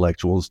the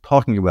intellectuals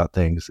talking about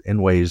things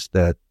in ways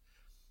that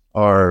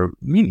are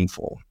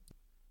meaningful.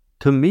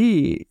 To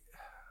me,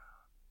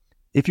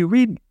 if you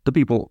read the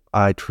people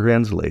I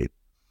translate,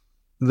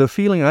 the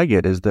feeling I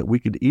get is that we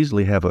could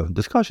easily have a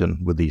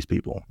discussion with these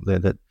people,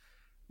 that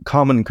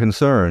common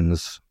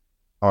concerns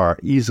are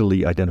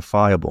easily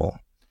identifiable.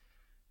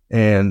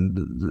 And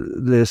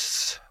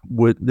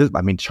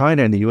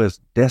China and the U.S.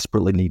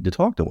 desperately need to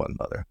talk to one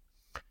another.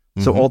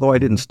 So although I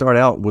didn't start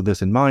out with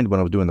this in mind when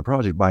I was doing the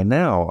project, by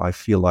now I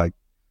feel like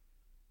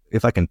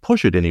if I can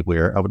push it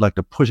anywhere, I would like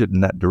to push it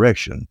in that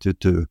direction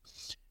to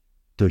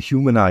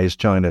humanize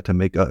China, to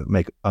make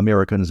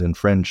Americans and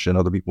French and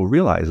other people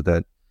realize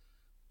that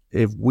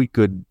if we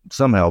could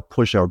somehow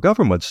push our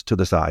governments to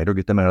the side or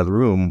get them out of the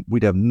room,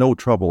 we'd have no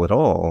trouble at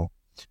all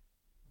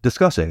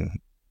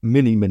discussing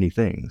many, many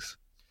things.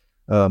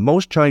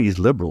 Most Chinese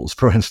liberals,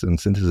 for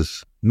instance, and this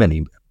is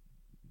many,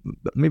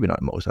 maybe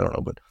not most, I don't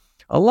know, but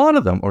a lot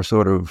of them are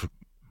sort of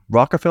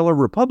Rockefeller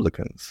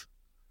Republicans.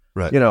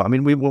 Right.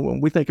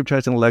 When we think of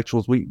Chinese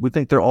intellectuals, we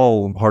think they're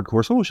all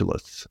hardcore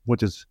socialists,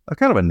 which is a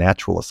kind of a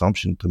natural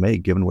assumption to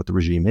make given what the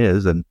regime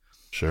is and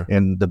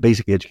the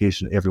basic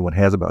education everyone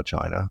has about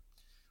China.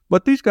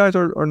 But these guys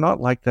are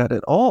not like that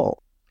at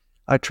all.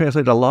 I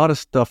translated a lot of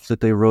stuff that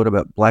they wrote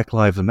about Black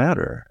Lives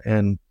Matter,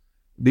 and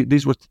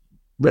these were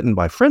written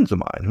by friends of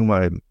mine whom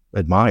I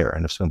admire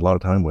and have spent a lot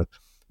of time with.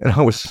 And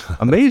I was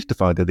amazed to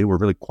find that they were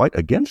really quite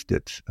against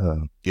it.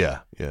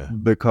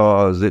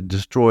 Because it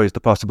destroys the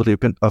possibility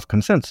of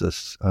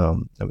consensus.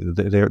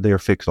 Their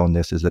fix on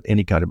this is that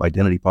any kind of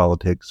identity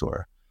politics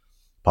or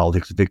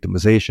politics of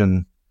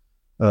victimization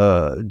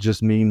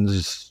just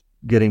means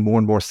getting more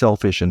and more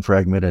selfish and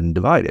fragmented and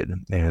divided.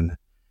 And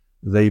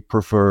they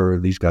prefer,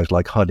 these guys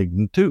like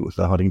Huntington too,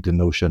 the Huntington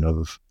notion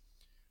of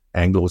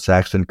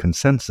Anglo-Saxon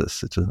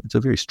consensus. It's a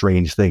very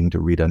strange thing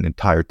to read an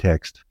entire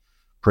text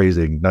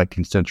praising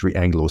 19th century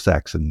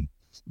Anglo-Saxon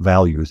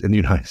values in the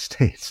United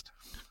States.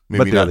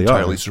 Maybe not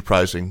entirely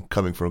surprising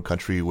coming from a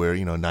country where,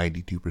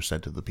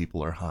 92% of the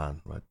people are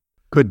Han, right?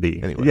 Could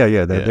be. Anyway,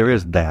 there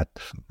is that,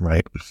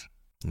 right?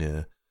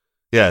 Yeah.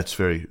 Yeah, it's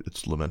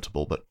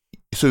lamentable. But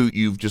so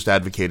you've just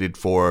advocated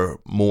for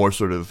more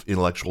sort of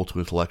intellectual to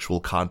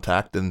intellectual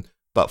contact, and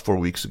about 4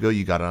 weeks ago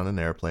you got on an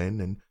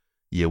airplane and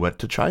you went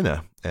to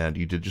China and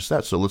you did just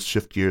that. So let's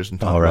shift gears and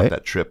talk about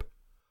that trip.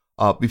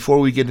 Before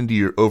we get into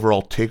your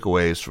overall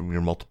takeaways from your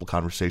multiple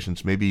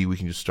conversations, maybe we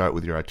can just start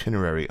with your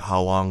itinerary.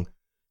 How long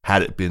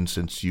had it been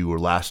since you were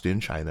last in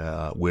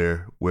China?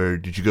 Where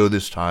did you go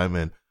this time,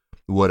 and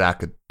what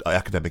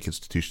academic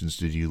institutions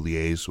did you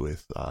liaise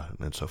with,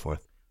 and so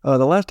forth?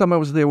 The last time I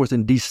was there was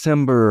in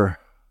December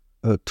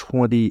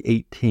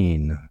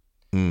 2018,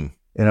 and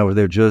I was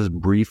there just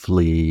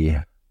briefly.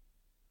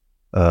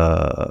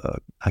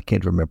 I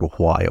can't remember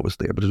why I was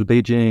there, but it was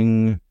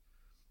Beijing.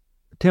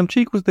 Tim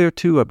Cheek was there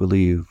too, I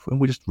believe, and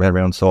we just ran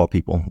around and saw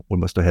people. We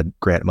must have had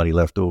grant money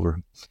left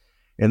over,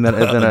 and then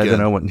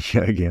I went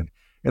again,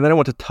 and then I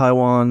went to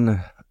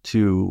Taiwan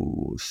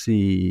to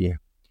see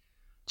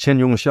Chen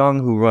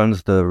Yongxiang, who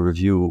runs the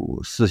review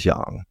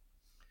Sixiang,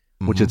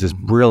 which is this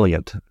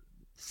brilliant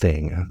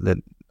thing that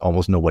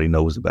almost nobody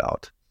knows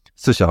about.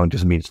 Sixiang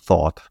just means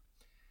thought.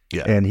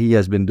 Yeah. And he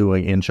has been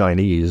doing in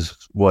Chinese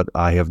what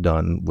I have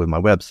done with my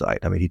website.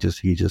 I mean, he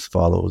just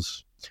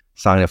follows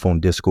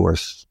Sinophone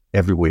discourse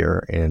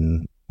everywhere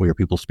and where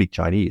people speak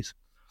Chinese.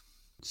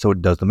 So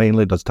it does the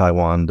mainland, does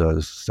Taiwan,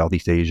 does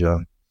Southeast Asia,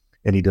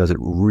 and he does it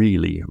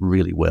really,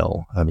 really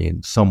well. I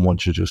mean, someone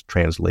should just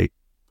translate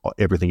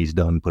everything he's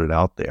done, put it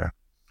out there.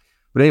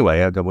 But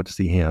anyway, I went to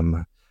see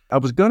him. I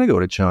was going to go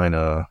to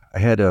China. I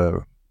had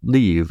a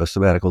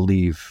sabbatical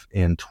leave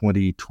in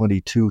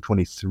 2022,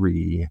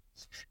 23.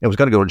 I was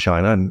going to go to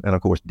China and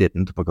of course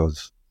didn't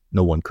because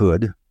no one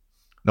could.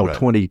 No, right.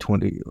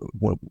 2020,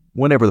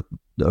 whenever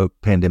the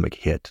pandemic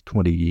hit,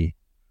 20.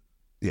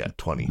 Yeah,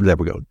 20. There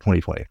we go,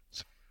 2020.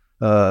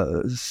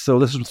 So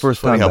this is the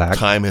first time back.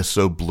 Time is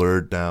so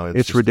blurred now.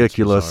 It's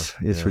ridiculous.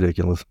 It's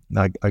ridiculous.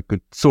 I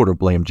could sort of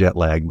blame jet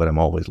lag, but I'm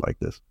always like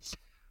this.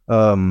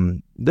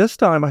 This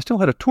time I still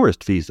had a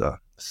tourist visa,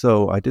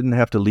 so I didn't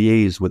have to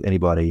liaise with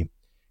anybody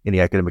in the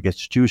academic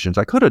institutions.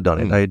 I could have done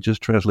it. I had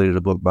just translated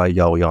a book by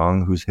Yao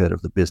Yang, who's head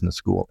of the business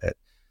school at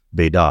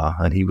Beida,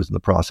 and he was in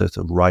the process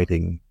of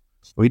writing.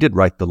 Well, he did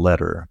write the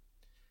letter,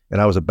 and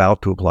I was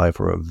about to apply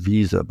for a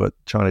visa, but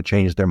China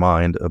changed their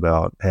mind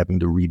about having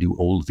to redo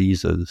old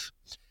visas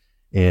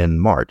in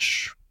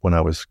March when I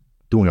was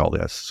doing all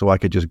this. So I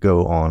could just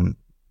go on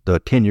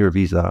the 10-year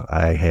visa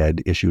I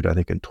had issued, I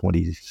think, in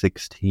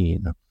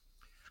 2016.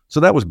 So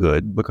that was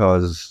good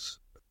because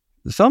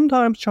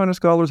sometimes China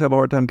scholars have a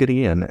hard time getting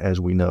in, as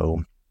we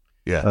know.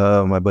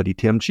 Yeah. My buddy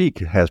Tim Cheek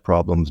has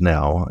problems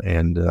now,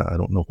 and I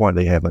don't know why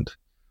they haven't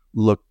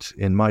looked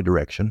in my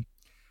direction.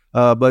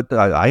 But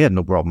I had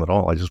no problem at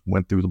all. I just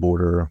went through the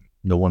border.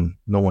 No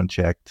one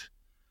checked.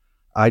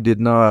 I did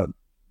not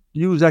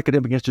use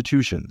academic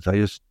institutions. I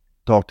just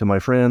talked to my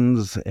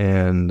friends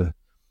and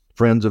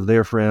friends of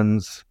their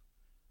friends.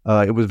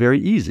 It was very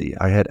easy.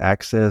 I had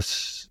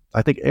access.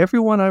 I think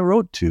everyone I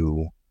wrote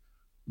to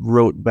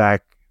wrote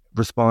back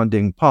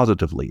responding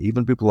positively,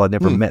 even people I'd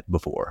never met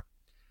before.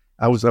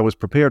 I was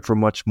prepared for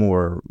much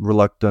more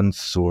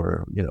reluctance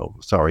or,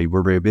 sorry,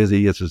 we're very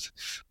busy. It's just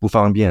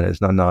bien.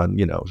 It's not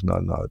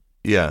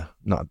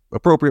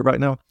appropriate right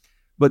now.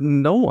 But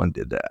no one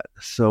did that.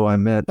 So I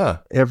met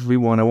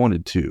everyone I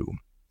wanted to.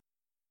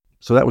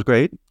 So that was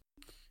great.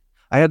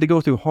 I had to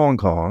go through Hong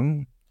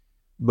Kong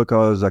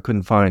because I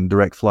couldn't find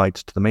direct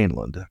flights to the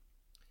mainland.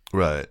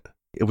 Right.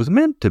 It was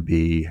meant to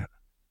be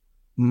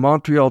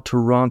Montreal,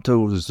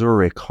 Toronto,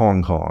 Zurich,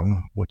 Hong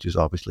Kong, which is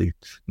obviously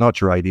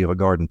not your idea of a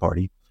garden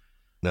party.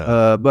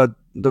 No. But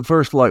the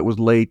first flight was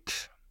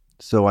late,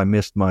 so I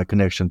missed my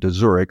connection to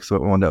Zurich, so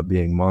it wound up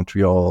being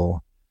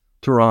Montreal,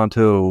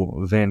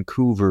 Toronto,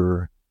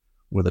 Vancouver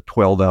with a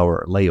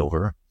 12-hour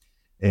layover,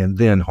 and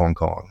then Hong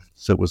Kong.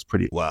 So it was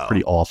pretty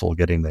awful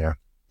getting there.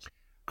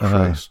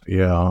 Christ.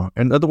 Yeah.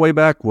 And the way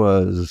back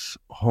was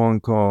Hong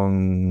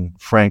Kong,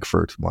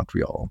 Frankfurt,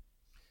 Montreal,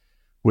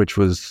 which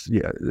was,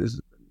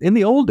 in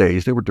the old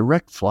days, there were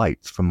direct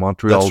flights from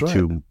Montreal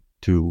to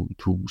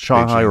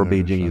Shanghai or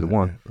Beijing, either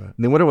one. Right.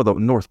 And they went over the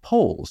North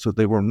Pole, so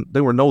they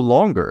were no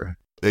longer.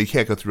 You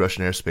can't go through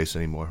Russian airspace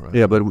anymore, right?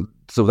 Yeah, but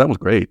so that was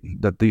great.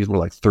 That these were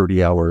like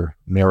 30-hour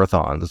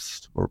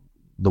marathons, or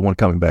the one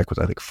coming back was,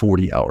 I think,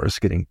 40 hours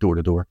getting door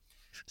to door.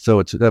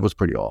 So that was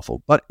pretty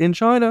awful. But in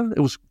China,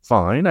 it was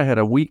fine. I had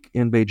a week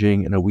in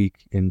Beijing and a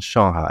week in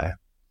Shanghai,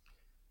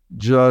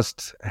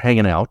 just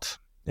hanging out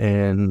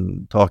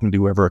and talking to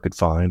whoever I could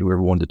find,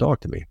 whoever wanted to talk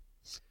to me.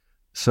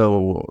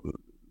 So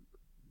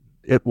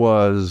it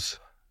was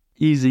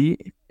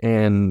easy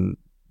and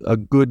a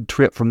good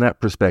trip from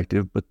that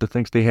perspective, but the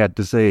things they had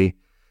to say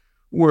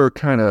were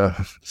kind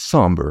of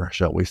somber,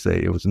 shall we say.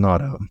 It was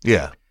not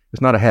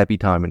it's not a happy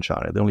time in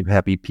China. The only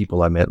happy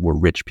people I met were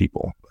rich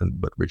people,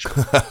 but rich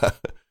people.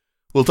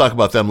 We'll talk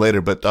about them later,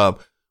 but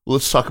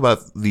let's talk about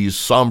these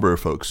somber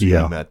folks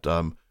you met.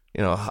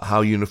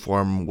 How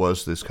uniform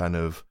was this kind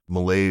of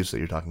malaise that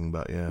you're talking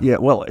about? Yeah.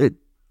 Well,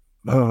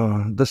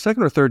 the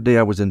second or third day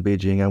I was in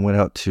Beijing, I went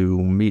out to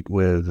meet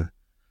with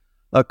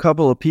a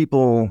couple of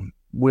people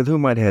with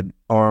whom I'd had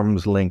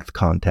arm's length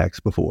contacts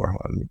before.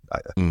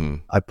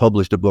 I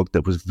published a book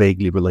that was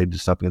vaguely related to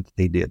something that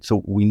they did,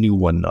 so we knew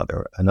one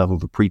another enough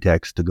of a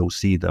pretext to go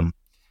see them.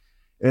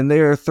 And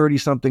they're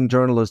 30-something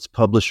journalists,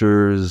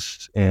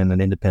 publishers, and an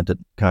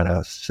independent kind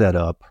of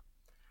setup.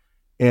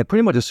 And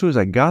pretty much as soon as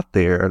I got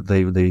there,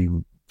 they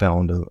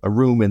found a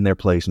room in their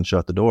place and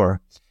shut the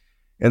door,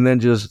 and then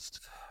just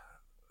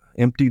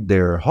emptied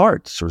their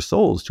hearts or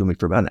souls to me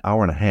for about an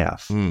hour and a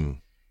half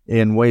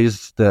in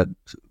ways that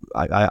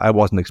I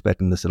wasn't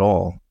expecting this at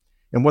all.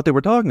 And what they were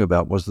talking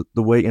about was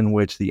the way in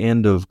which the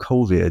end of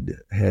COVID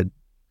had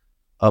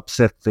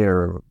upset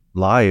their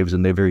lives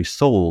and their very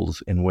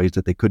souls in ways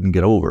that they couldn't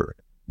get over.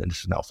 And this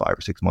is now 5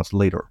 or 6 months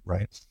later,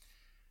 right?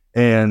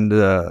 And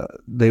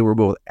they were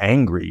both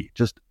angry,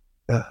 just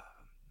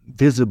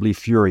visibly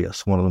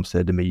furious. One of them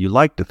said to me, "You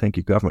like to think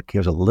your government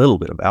cares a little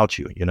bit about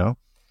you,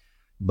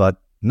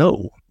 but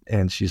no."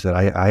 And she said,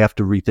 I have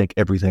to rethink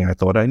everything I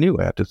thought I knew.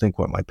 I have to think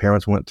what my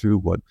parents went through,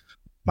 what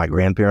my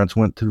grandparents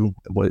went through.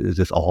 What, is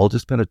this all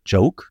just been a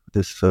joke?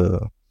 This,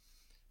 So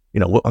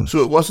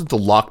it wasn't the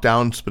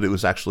lockdowns, but it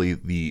was actually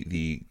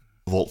the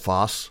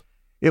volte-face?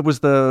 It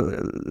was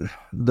the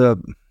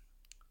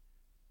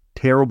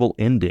terrible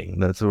ending,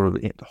 that sort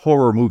of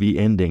horror movie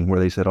ending where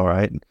they said, all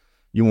right,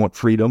 you want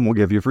freedom, we'll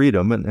give you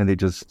freedom. And they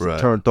just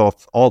turned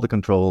off all the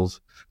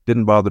controls,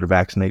 didn't bother to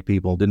vaccinate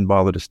people, didn't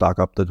bother to stock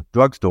up the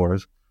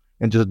drugstores,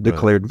 and just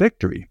declared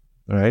victory.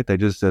 All right. They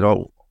just said,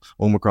 oh,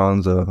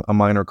 Omicron's a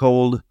minor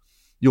cold,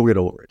 you'll get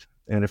over it.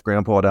 And if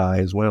grandpa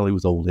dies, well, he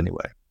was old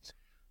anyway.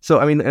 So,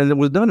 and it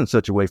was done in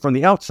such a way, from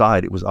the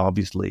outside, it was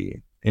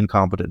obviously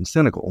incompetent and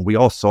cynical. We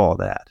all saw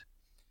that.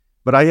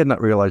 But I had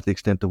not realized the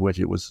extent to which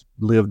it was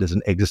lived as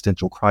an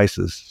existential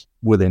crisis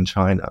within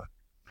China.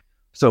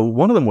 So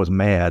one of them was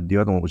mad. The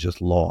other one was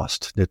just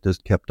lost. It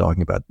just kept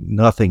talking about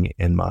nothing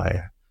in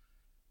my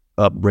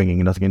upbringing,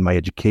 nothing in my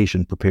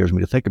education prepares me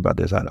to think about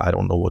this. I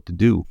don't know what to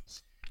do.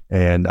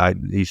 And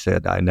he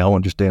said, I now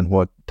understand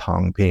what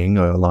Tang Ping,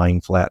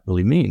 lying flat,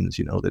 really means.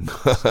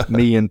 That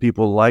me and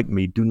people like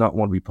me do not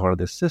want to be part of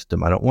this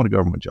system. I don't want a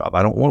government job.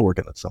 I don't want to work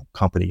in some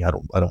company. I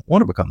don't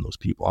want to become those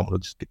people. I'm going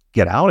to just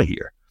get out of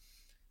here.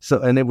 So,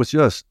 and it was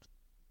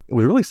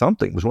really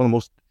something. It was one of the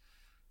most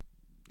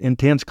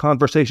intense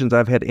conversations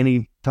I've had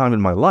any time in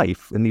my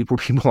life. And these were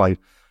people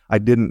I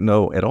didn't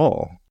know at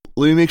all.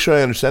 Let me make sure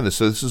I understand this.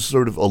 So this is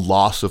sort of a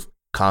loss of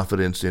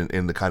confidence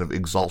in the kind of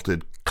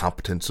exalted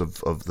competence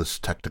of this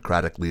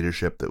technocratic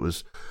leadership that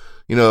was,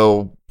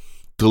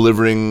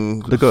 delivering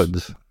the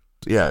goods.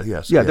 Yeah,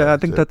 yes. Yeah, I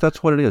think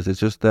that's what it is.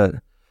 It's just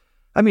that,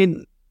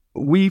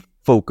 we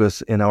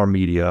focus in our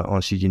media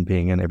on Xi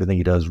Jinping and everything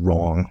he does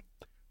wrong.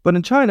 But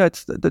in China,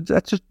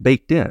 that's just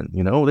baked in.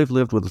 They've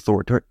lived with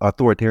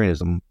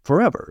authoritarianism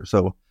forever.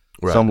 So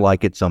some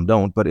like it, some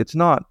don't. But it's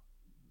not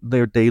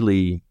their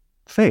daily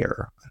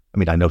fare.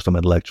 I know some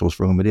intellectuals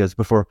for whom it is,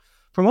 but for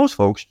most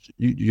folks,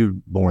 you're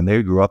born there,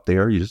 you grew up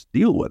there, you just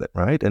deal with it,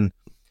 right? And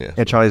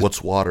China's,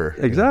 what's water?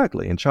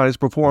 Exactly. And China's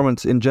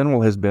performance in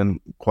general has been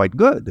quite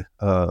good.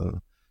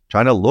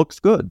 China looks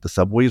good. The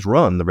subways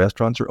run, the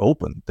restaurants are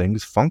open,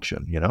 things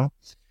function,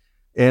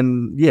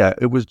 And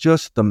it was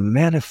just the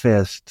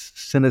manifest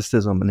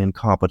cynicism and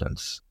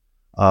incompetence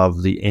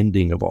of the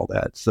ending of all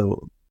that.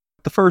 So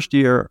the first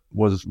year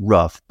was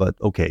rough, but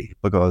okay,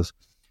 because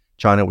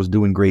China was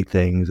doing great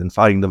things and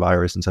fighting the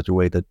virus in such a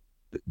way that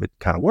it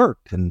kind of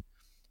worked. And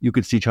you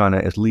could see China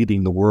as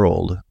leading the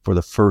world for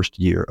the first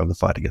year of the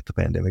fight against the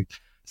pandemic.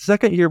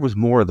 Second year was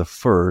more of the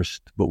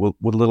first, but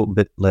with a little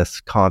bit less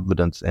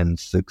confidence and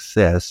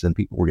success, and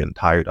people were getting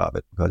tired of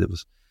it because it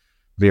was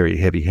very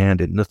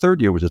heavy-handed. And the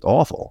third year was just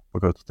awful,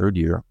 because the third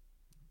year,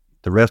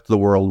 the rest of the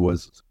world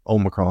was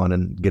Omicron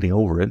and getting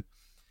over it,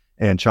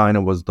 and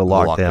China was the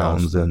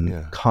lockdowns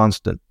and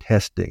constant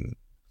testing,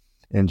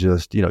 and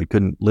just, you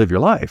couldn't live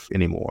your life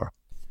anymore.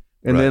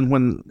 And then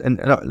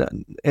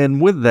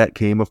and with that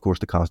came, of course,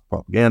 the constant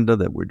propaganda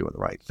that we're doing the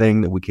right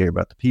thing, that we care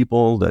about the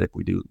people, that if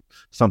we do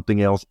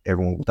something else,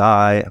 everyone will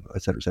die,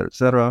 et cetera, et cetera, et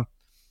cetera.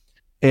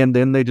 And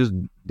then they just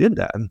did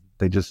that.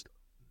 They just,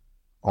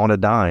 on a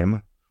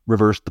dime,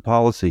 reversed the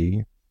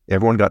policy.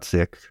 Everyone got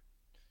sick,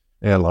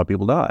 and a lot of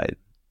people died.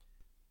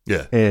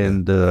 Yeah.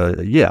 And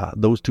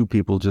those two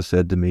people just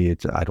said to me,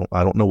 I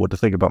don't know what to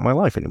think about my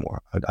life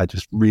anymore. I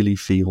just really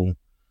feel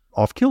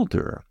off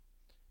kilter.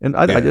 And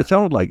it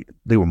sounded like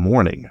they were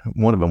mourning.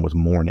 One of them was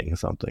mourning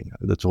something.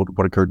 That's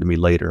what occurred to me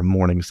later,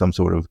 mourning some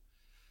sort of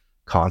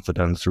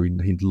confidence, or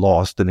he'd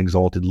lost an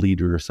exalted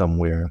leader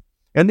somewhere.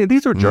 And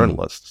these are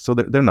journalists, so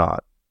they're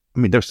not. I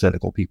mean, they're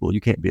cynical people. You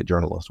can't be a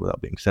journalist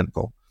without being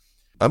cynical.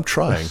 I'm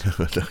trying.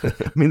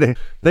 I mean,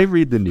 they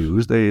read the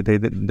news. They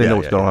know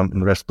what's going on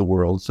in the rest of the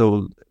world,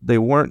 so they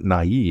weren't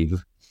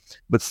naive.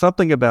 But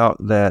something about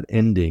that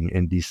ending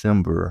in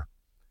December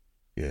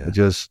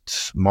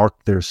just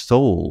marked their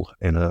soul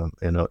in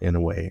a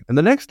way. And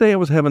the next day I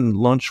was having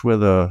lunch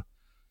with a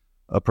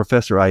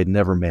professor I had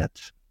never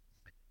met.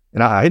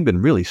 And I had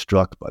been really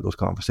struck by those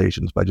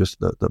conversations, by just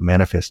the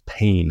manifest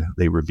pain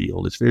they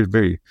revealed. It's very,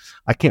 very,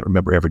 I can't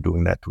remember ever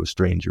doing that to a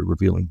stranger,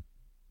 revealing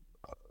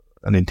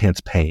an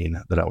intense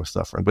pain that I was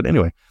suffering. But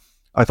anyway,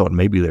 I thought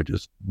maybe they're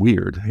just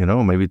weird,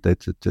 maybe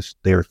that's just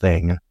their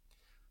thing.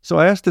 So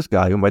I asked this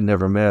guy whom I'd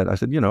never met, I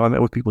said, I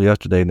met with people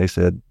yesterday, and they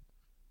said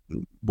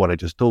what I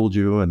just told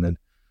you. And then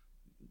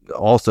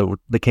also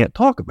they can't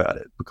talk about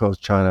it because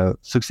China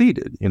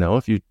succeeded.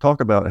 If you talk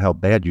about how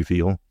bad you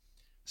feel,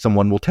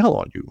 someone will tell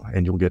on you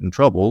and you'll get in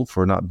trouble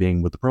for not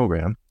being with the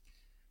program.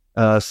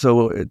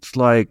 So it's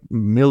like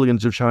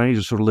millions of Chinese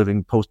are sort of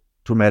living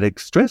post-traumatic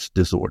stress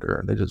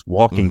disorder. They're just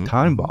walking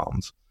time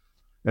bombs.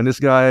 And this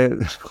guy,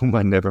 whom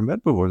I never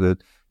met before,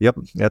 said, yep,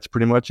 that's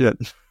pretty much it.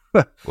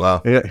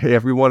 Wow.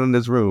 Everyone in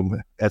this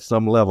room at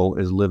some level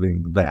is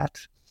living that.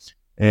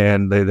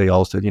 And they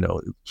all said, you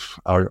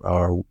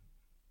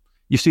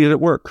see it at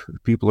work.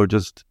 People are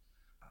just,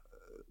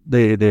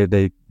 they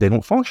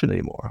don't function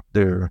anymore.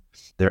 They're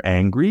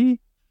angry.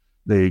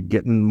 They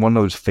get in one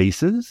of those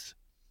faces.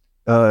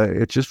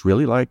 It's just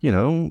really like,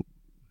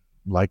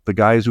 like the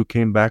guys who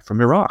came back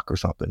from Iraq or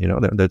something,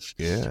 that's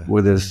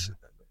with this.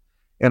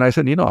 And I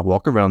said, I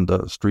walk around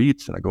the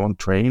streets and I go on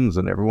trains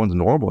and everyone's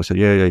normal. I said,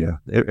 yeah.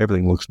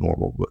 Everything looks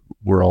normal, but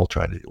we're all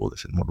trying to deal with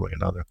this in one way or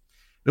another.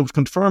 It was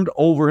confirmed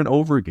over and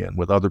over again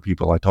with other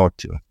people I talked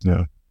to.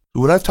 Yeah.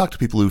 When I've talked to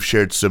people who've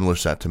shared similar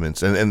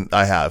sentiments, and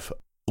I have,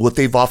 what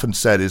they've often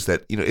said is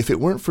that, if it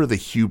weren't for the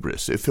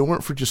hubris, if it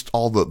weren't for just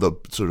all the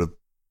sort of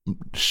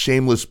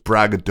shameless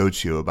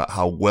braggadocio about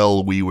how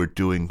well we were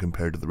doing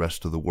compared to the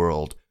rest of the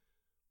world,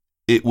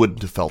 it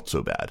wouldn't have felt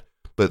so bad.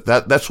 But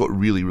that's what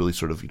really, really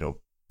sort of,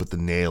 put the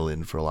nail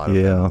in for a lot of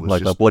them.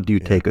 Like what do you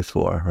take us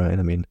for, right?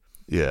 I mean,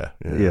 yeah.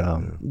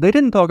 They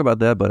didn't talk about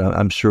that, but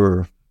I'm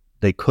sure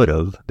they could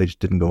have. They just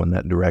didn't go in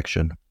that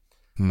direction.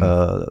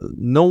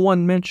 No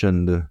one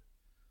mentioned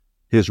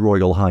His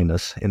Royal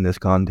Highness in this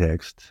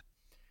context.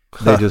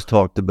 They just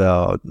talked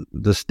about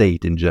the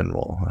state in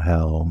general,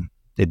 how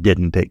it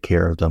didn't take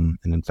care of them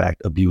and, in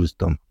fact, abused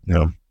them.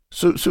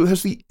 So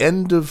has the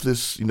end of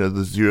this,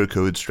 the zero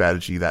COVID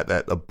strategy,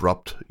 that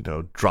abrupt,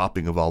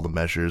 dropping of all the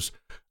measures,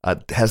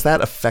 has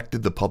that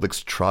affected the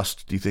public's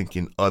trust, do you think,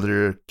 in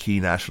other key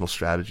national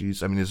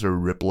strategies? I mean, is there a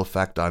ripple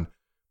effect on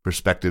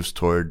perspectives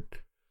toward,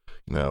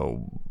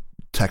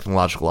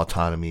 technological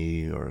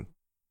autonomy or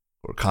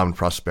common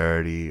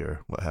prosperity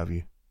or what have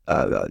you?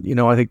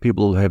 I think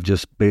people have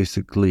just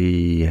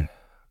basically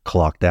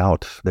clocked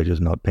out. They're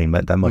just not paying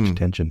that much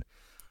attention.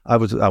 I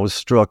was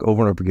struck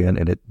over and over again,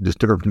 and it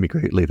disturbed me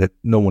greatly that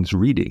no one's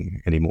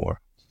reading anymore.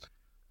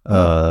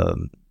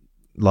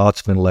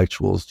 Lots of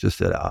intellectuals just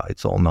said,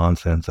 it's all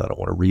nonsense. I don't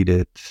want to read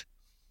it.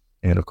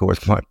 And of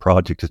course, my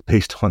project is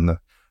based on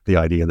the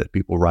idea that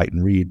people write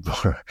and read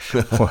to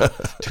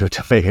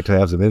make it, to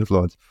have some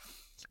influence.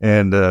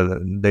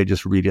 And they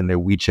just read in their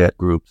WeChat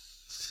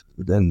groups,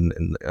 and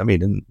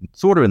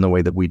sort of in the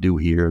way that we do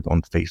here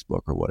on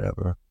Facebook or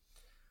whatever.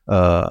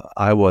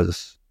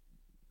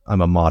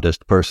 I'm a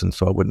modest person,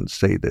 so I wouldn't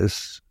say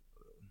this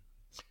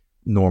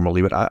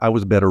normally, but I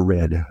was better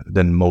read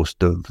than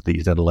most of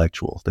these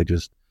intellectuals. They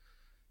just,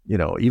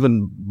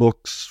 even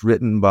books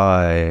written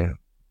by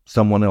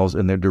someone else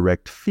in their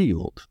direct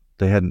field,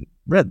 they hadn't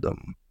read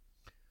them.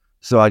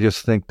 So I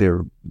just think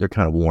they're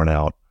kind of worn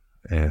out.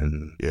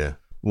 And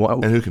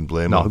and who can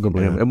blame them? No, who can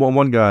blame them? And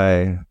one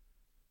guy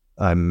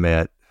I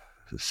met,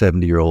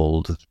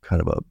 70-year-old,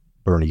 kind of a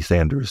Bernie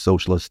Sanders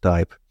socialist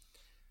type,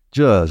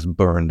 just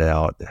burned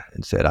out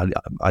and said,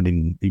 I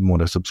didn't even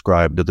want to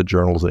subscribe to the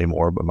journals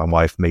anymore, but my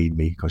wife made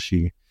me because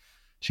she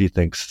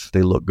thinks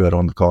they look good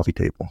on the coffee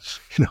table,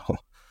 you know.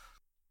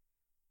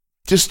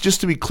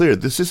 Just to be clear,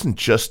 this isn't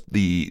just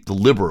the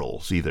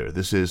liberals either.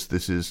 This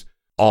is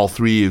all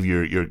three of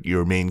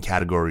your main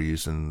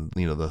categories, and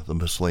you know the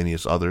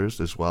miscellaneous others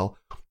as well.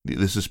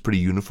 This is pretty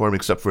uniform,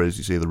 except for, as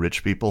you say, the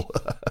rich people.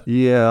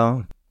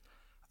 Yeah,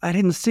 I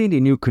didn't see any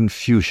new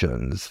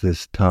Confucians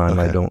this time.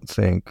 Okay. I don't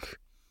think.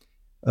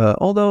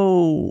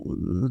 Although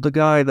the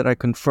guy that I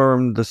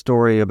confirmed the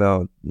story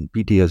about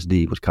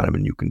PTSD was kind of a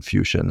new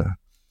Confucian.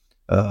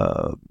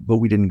 But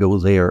we didn't go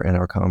there in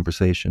our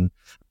conversation.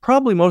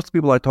 Probably most of the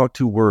people I talked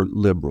to were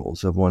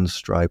liberals of one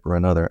stripe or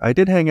another. I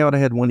did hang out. I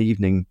had one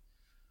evening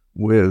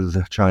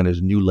with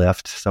China's New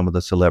Left, some of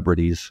the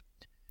celebrities.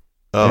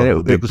 Oh,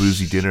 a big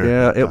boozy dinner.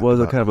 Yeah, it was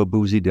a kind of a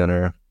boozy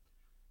dinner.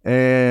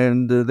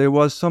 And there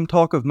was some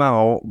talk of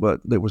Mao, but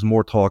there was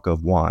more talk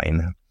of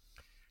wine,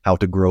 how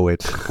to grow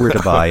it, where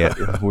to buy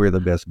it, where the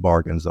best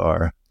bargains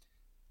are.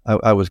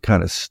 I was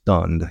kind of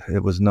stunned.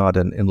 It was not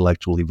an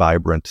intellectually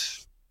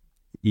vibrant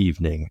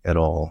evening at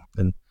all,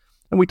 and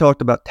we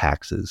talked about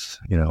taxes,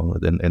 you know,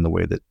 in the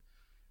way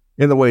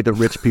that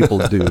rich people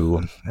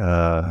do.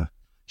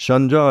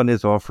 Shenzhen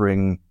is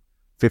offering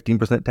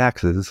 15%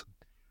 taxes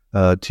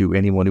to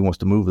anyone who wants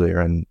to move there,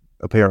 and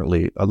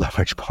apparently a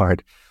large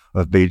part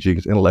of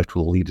Beijing's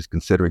intellectual elite is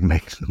considering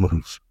making the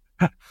move.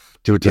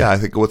 I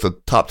think with the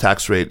top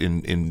tax rate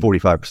in 45%,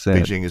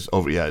 Beijing is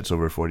over. Yeah, it's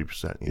over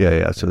 40%.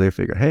 Yeah. So they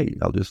figure, hey,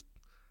 I'll just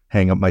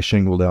hang up my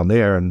shingle down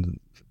there and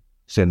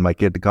send my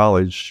kid to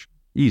college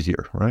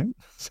easier, right?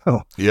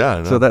 So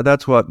so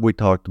that's what we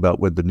talked about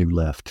with the New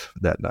Left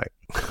that night.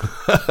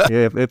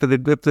 Yeah, if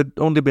it had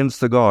only been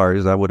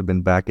cigars, I would have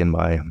been back in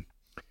my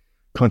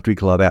country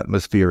club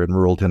atmosphere in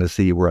rural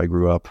Tennessee where I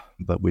grew up,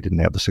 but we didn't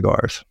have the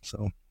cigars.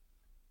 So,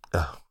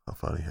 how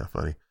funny.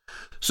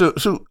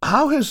 So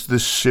how has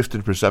this shift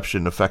in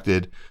perception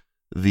affected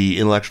the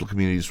intellectual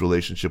community's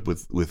relationship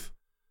with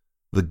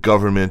the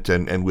government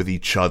and with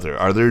each other?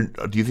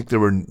 Do you think there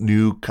were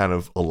new kind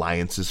of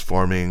alliances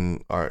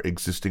forming, or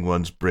existing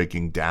ones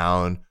breaking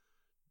down?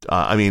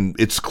 I mean,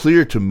 it's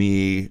clear to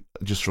me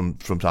just from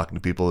talking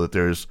to people that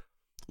there's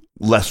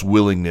less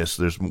willingness,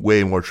 there's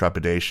way more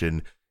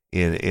trepidation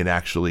in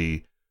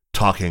actually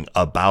talking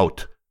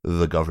about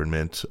the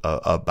government,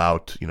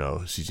 about, you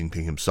know, Xi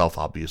Jinping himself,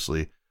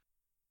 obviously,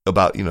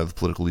 about, you know, the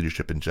political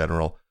leadership in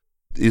general.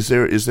 Is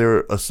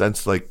there a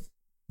sense like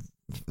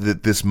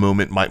that this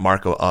moment might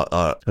mark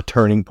a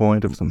turning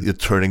point of something? A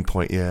turning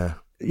point, yeah.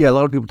 Yeah, a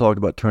lot of people talked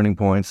about turning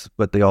points,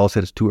 but they all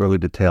said it's too early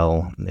to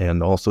tell.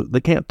 And also,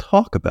 they can't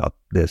talk about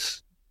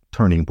this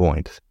turning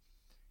point.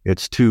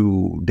 It's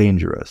too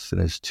dangerous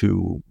and it's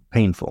too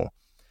painful.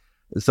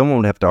 Someone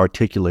would have to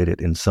articulate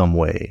it in some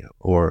way,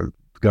 or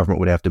the government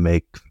would have to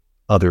make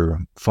other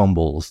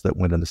fumbles that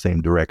went in the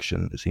same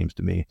direction, it seems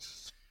to me.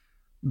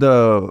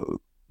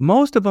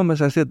 Most of them,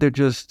 as I said, they're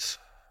just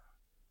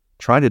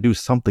trying to do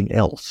something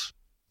else.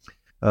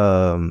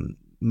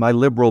 My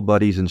liberal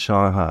buddies in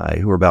Shanghai,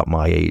 who are about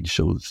my age,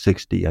 so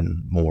 60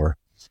 and more,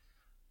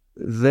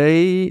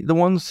 the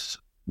ones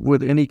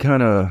with any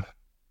kind of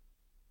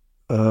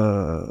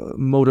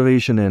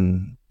motivation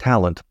and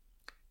talent,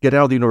 get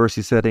out of the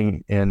university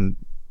setting and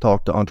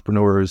talk to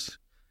entrepreneurs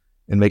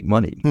and make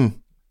money.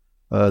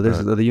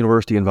 The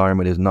university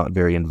environment is not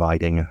very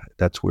inviting.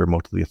 That's where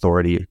most of the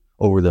authority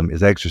over them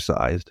is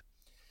exercised.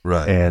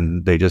 Right.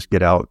 And they just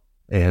get out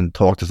and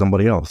talk to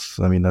somebody else.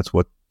 I mean, that's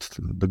what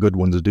the good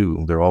ones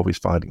do. They're always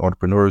finding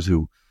entrepreneurs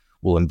who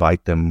will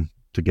invite them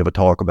to give a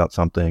talk about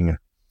something.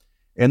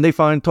 And they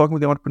find talking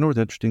with the entrepreneurs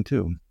interesting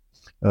too.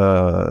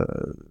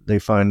 They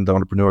find the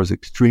entrepreneurs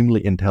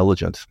extremely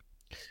intelligent,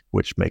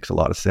 which makes a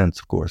lot of sense,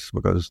 of course,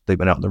 because they've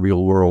been out in the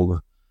real world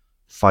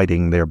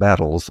fighting their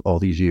battles all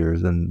these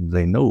years, and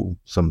they know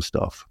some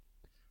stuff.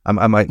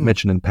 I might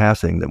mention in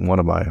passing that one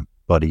of my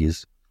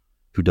buddies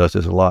who does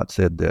this a lot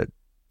said that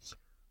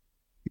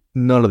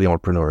none of the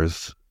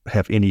entrepreneurs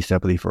have any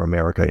sympathy for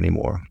America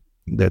anymore.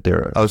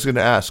 I was going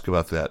to ask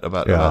about that,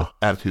 about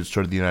attitudes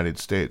toward the United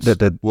States.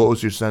 What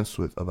was your sense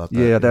about that?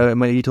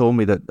 Yeah, he told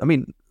me that,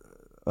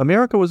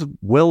 America was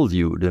well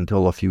viewed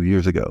until a few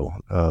years ago,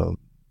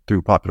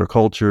 through popular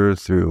culture,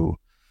 through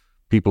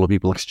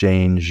people-to-people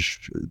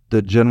exchange.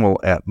 The general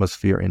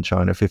atmosphere in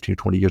China 15 or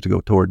 20 years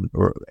ago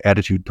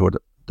attitude toward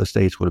the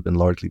States would have been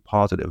largely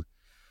positive.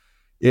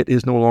 It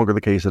is no longer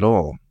the case at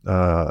all.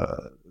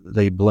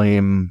 They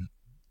blame,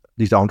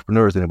 these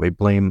entrepreneurs anyway,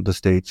 blame the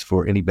States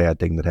for any bad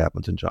thing that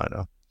happens in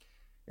China.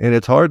 And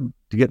it's hard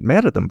to get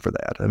mad at them for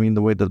that. I mean,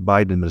 the way the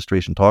Biden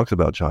administration talks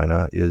about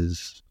China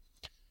is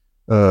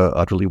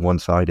utterly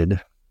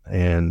one-sided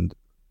and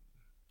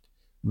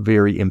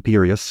very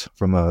imperious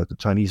from a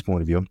Chinese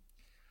point of view.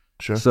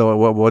 Sure. So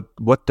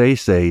what they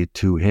say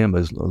to him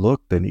is,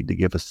 look, they need to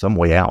give us some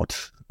way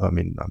out. I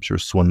mean, I'm sure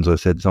Sun Tzu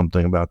said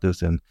something about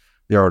this in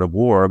The Art of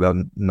War, about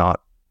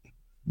not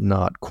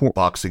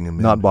boxing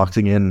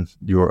in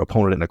your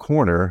opponent in a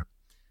corner,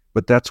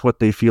 but that's what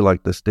they feel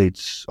like the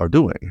States are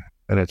doing.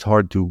 And it's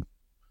hard to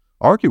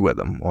argue with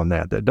him on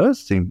that. That does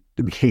seem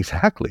to be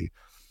exactly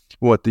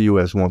what the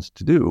U.S. wants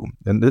to do.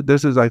 And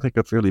this is, I think,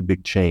 a fairly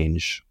big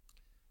change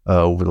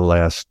over the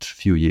last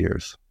few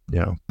years.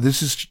 Yeah.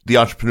 This is the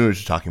entrepreneurs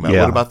you're talking about.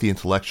 Yeah. What about the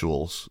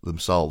intellectuals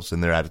themselves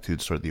and their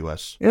attitudes toward the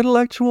U.S.?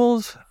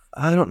 Intellectuals,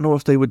 I don't know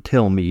if they would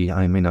tell me.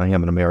 I mean, I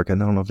am an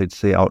American. I don't know if they'd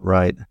say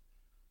outright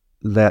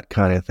that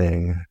kind of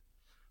thing.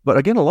 But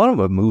again, a lot of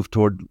them have moved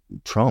toward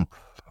Trump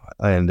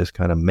and this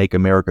kind of make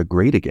America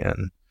great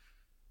again.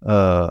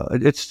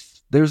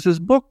 There's this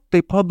book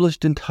they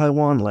published in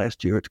Taiwan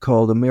last year. It's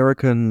called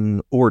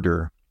American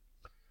Order,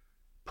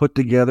 put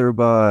together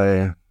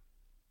by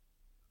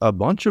a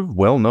bunch of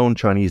well-known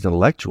Chinese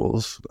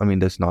intellectuals. I mean,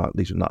 these are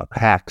not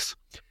hacks,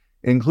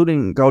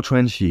 including Gao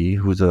Chuanxi,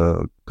 who's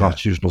a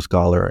constitutional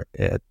scholar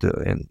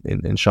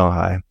in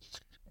Shanghai,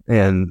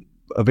 and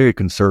a very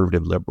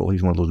conservative liberal.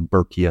 He's one of those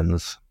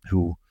Burkeans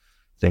who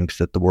thinks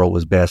that the world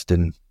was best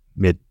in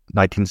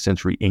mid-19th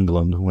century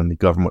England when the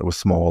government was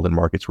small and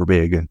markets were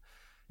big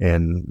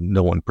and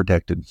no one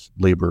protected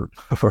labor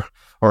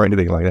or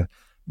anything like that.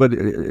 But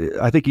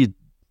I think he's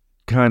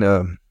kind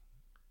of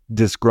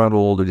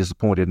disgruntled or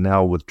disappointed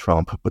now with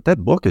Trump. But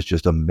that book is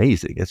just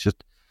amazing.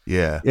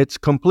 It's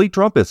complete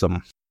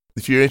Trumpism.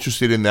 If you're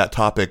interested in that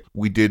topic,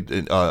 we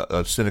did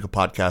a Cynical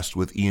podcast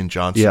with Ian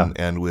Johnson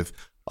and with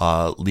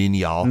Lin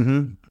Yao,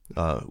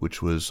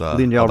 which was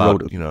Lin Yao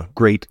about, wrote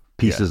great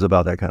pieces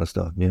about that kind of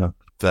stuff. Yeah,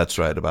 that's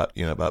right, about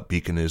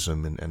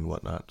beaconism and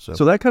whatnot.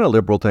 So that kind of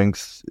liberal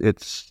thinks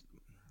it's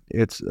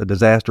a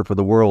disaster for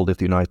the world if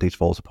the United States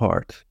falls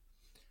apart.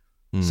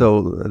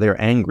 So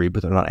they're angry,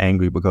 but they're not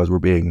angry because we're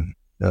being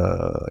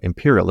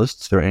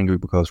imperialists. They're angry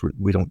because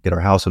we don't get our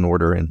house in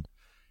order and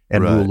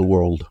rule the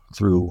world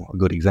through a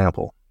good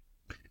example.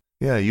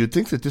 Yeah, you'd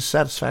think that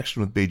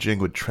dissatisfaction with Beijing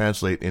would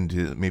translate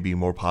into maybe a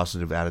more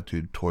positive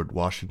attitude toward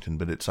Washington,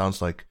 but it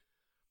sounds like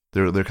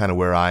they're kind of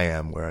where I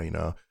am,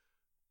 where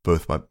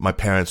both my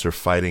parents are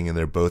fighting and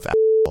they're both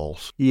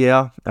assholes.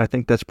 Yeah, I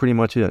think that's pretty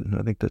much it.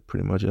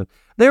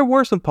 There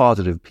were some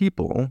positive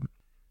people.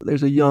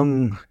 There's a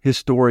young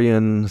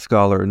historian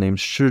scholar named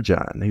Shi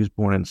Zhan. He was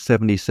born in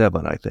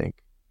 1977, I think.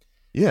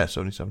 Yeah,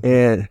 77.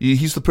 And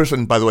he's the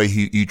person, by the way,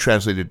 he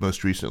translated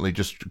most recently,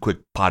 just a quick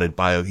potted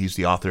bio. He's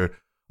the author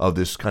of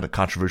this kind of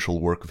controversial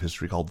work of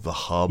history called The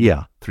Hub,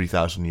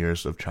 3,000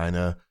 Years of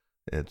China.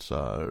 It's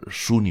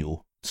枢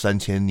纽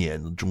3000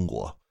年中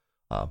国.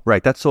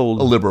 Right, that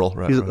sold... A liberal,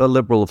 right. He's a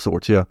liberal of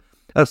sorts, yeah.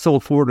 That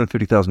sold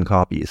 450,000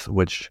 copies,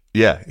 which...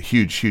 Yeah,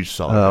 huge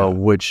seller.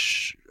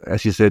 Which,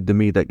 as you said to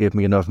me, that gave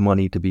me enough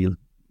money to be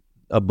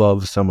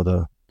above some of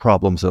the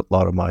problems that a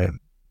lot of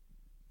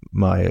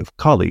my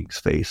colleagues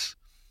face.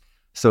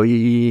 So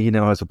he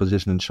now has a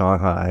position in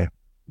Shanghai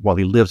while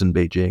he lives in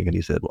Beijing, and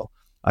he said, well,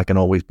 I can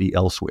always be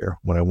elsewhere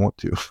when I want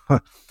to.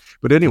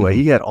 But anyway,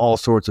 he had all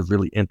sorts of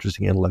really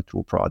interesting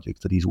intellectual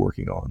projects that he's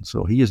working on.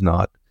 So he is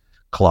not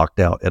clocked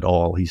out at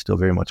all. He's still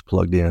very much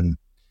plugged in.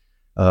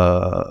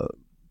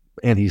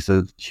 And he's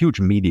a huge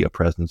media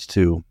presence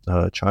too.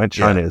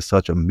 China is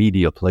such a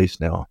media place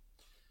now.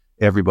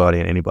 Everybody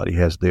and anybody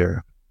has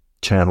their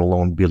channel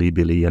on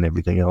Bilibili and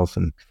everything else,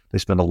 and they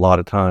spend a lot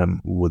of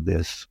time with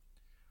this.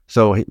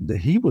 So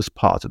he was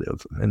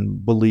positive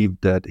and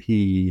believed that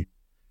he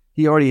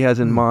already has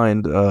in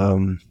mind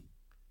a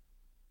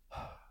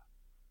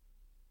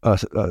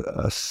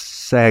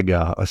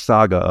saga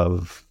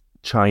of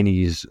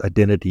Chinese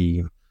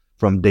identity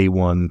from day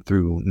one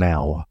through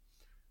now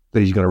that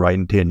he's going to write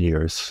in 10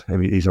 years. I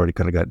mean, he's already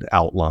kind of got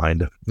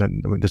outlined.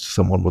 And I mean, this is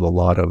someone with a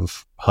lot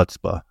of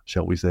chutzpah,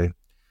 shall we say.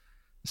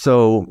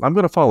 So I'm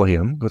going to follow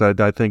him because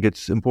I think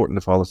it's important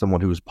to follow someone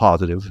who is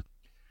positive.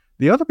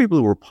 The other people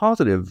who were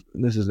positive,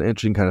 this is an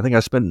interesting kind of thing. I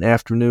spent an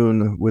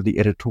afternoon with the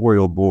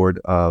editorial board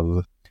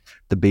of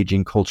the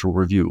Beijing Cultural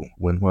Review,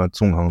 Wenhua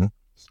Zongheng,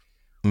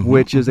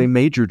 which is a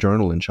major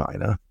journal in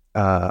China.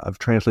 I've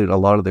translated a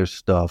lot of their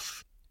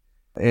stuff,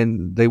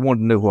 and they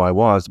wanted to know who I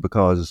was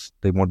because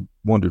they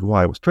wondered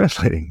why I was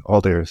translating all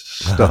their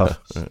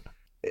stuff.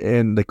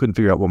 And they couldn't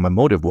figure out what my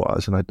motive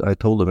was. And I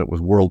told them it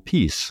was world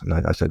peace. And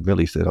I said,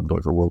 really? Said, I'm doing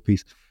it for world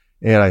peace.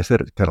 And I said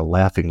it kind of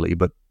laughingly,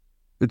 but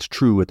it's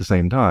true at the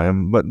same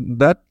time. But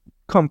that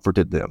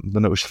comforted them, the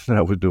notion that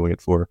I was doing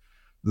it for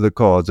the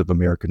cause of better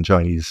American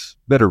Chinese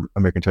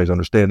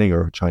understanding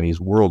or Chinese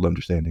world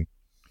understanding.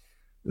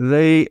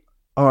 They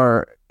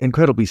are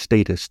incredibly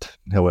statist,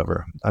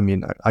 however. I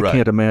mean, I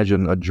can't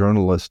imagine a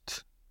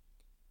journalist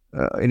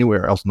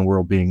anywhere else in the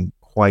world being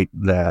quite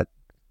that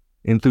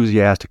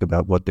enthusiastic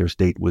about what their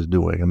state was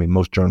doing. I mean,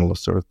 most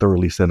journalists are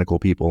thoroughly cynical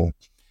people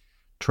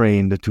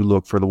trained to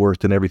look for the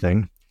worst in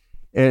everything.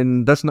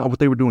 And that's not what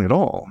they were doing at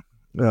all.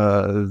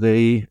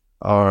 They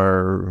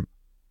are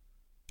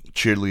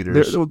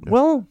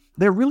cheerleaders.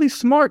 They're really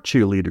smart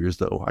cheerleaders,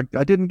 though.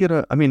 I didn't get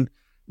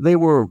they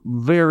were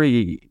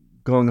very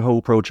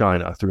gung-ho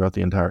pro-China throughout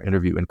the entire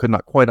interview and could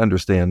not quite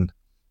understand.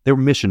 They were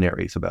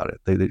missionaries about it.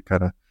 They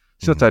kind of,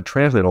 since I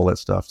translated all that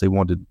stuff, they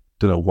wanted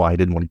to know why I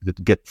didn't want to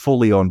get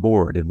fully on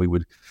board, and we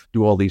would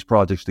do all these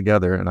projects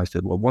together. And I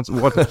said, well, once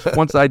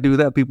I do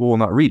that, people will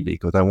not read me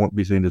because I won't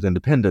be seen as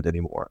independent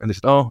anymore. And they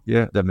said, oh,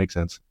 yeah, that makes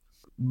sense.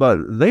 But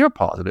they are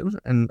positive,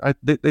 and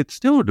they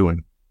still are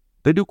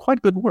they do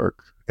quite good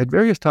work. At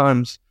various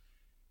times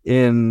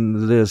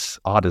in this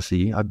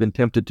odyssey, I've been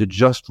tempted to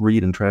just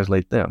read and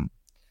translate them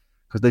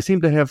because they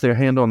seem to have their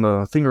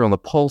finger on the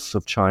pulse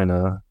of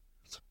China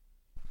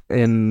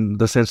in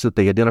the sense that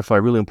they identify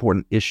really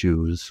important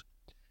issues.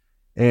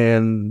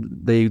 And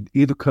they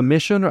either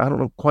commission, or I don't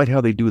know quite how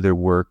they do their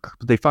work,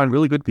 but they find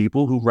really good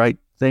people who write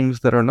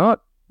things that are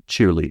not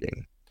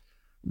cheerleading.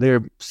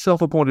 Their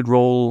self-appointed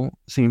role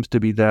seems to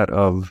be that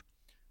of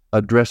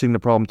addressing the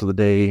problems of the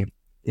day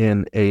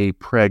in a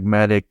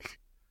pragmatic,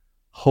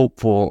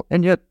 hopeful,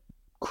 and yet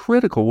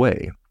critical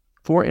way.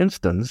 For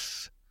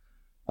instance,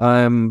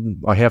 I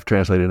have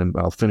translated, and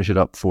I'll finish it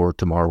up for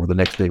tomorrow or the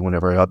next day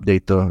whenever I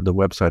update the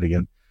website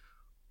again.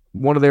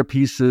 One of their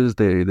pieces,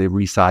 they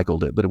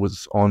recycled it, but it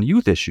was on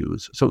youth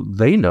issues. So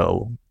they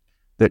know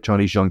that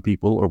Chinese young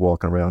people are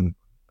walking around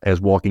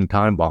as walking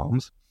time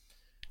bombs,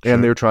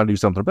 and they're trying to do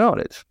something about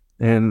it.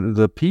 And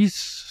the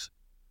piece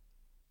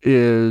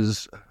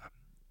is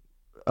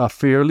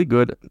it's a very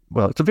good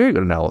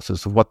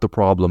analysis of what the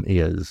problem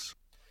is.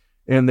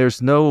 And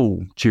there's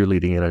no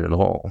cheerleading in it at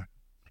all.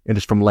 And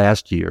it's from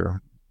last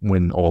year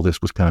when all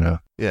this was kind of...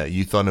 Yeah,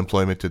 youth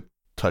unemployment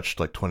touched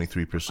like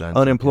 23%.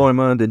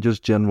 Unemployment and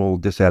just general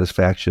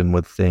dissatisfaction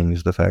with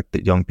things. The fact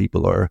that young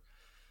people are,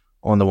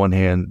 on the one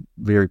hand,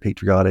 very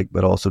patriotic,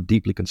 but also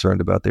deeply concerned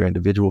about their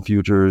individual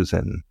futures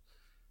and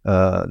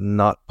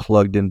not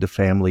plugged into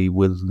family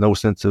with no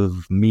sense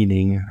of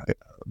meaning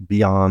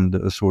beyond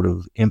a sort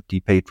of empty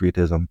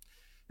patriotism.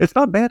 It's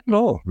not bad at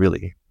all,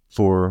 really.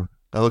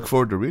 I look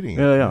forward to reading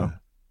it. Yeah.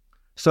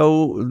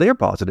 So they're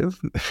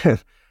positive,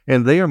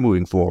 and they are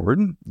moving forward,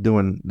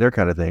 doing their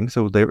kind of thing.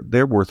 So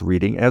they're worth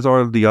reading, as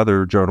are the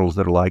other journals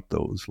that are like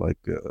those, like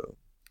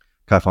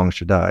Kaifang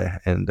Shidai.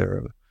 And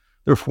there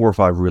are 4 or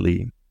 5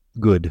 really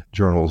good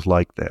journals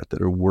like that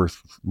are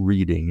worth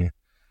reading,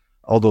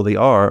 although they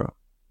are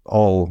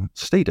all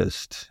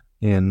statist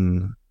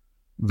in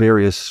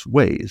various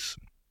ways.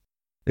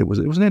 It was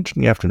an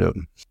interesting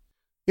afternoon.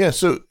 Yeah,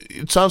 so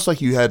it sounds like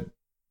you had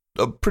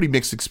a pretty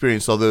mixed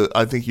experience, although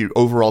I think your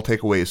overall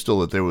takeaway is still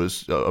that there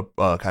was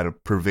a kind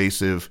of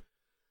pervasive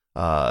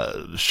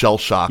shell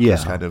shock. Yeah.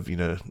 Was kind of,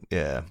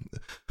 yeah.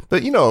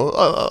 But,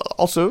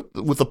 also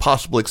with the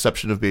possible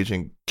exception of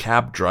Beijing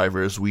cab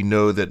drivers, we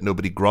know that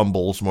nobody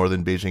grumbles more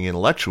than Beijing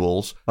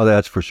intellectuals. Oh,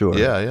 that's for sure.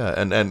 Yeah.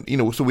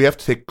 And so we have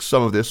to take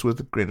some of this with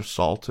a grain of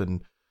salt.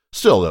 And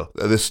still, though,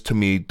 this to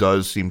me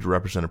does seem to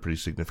represent a pretty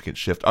significant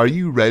shift. Are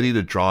you ready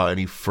to draw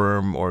any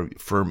firm or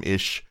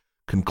firm-ish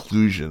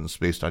conclusions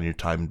based on your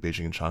time in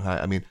Beijing and Shanghai?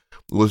 I mean,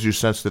 was your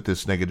sense that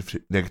this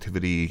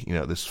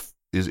negativity, this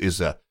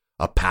is a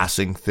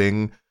passing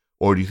thing,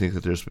 or do you think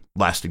that there's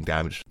lasting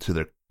damage to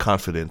their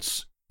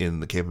confidence in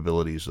the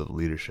capabilities of the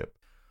leadership?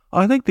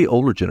 I think the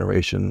older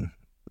generation,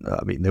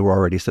 they were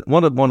already...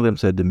 One of them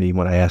said to me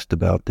when I asked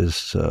about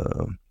this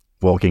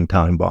walking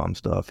time bomb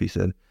stuff, he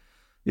said,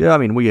 yeah,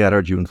 we had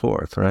our June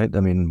 4th, right?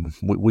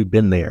 We've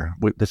been there.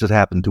 This has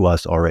happened to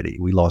us already.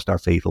 We lost our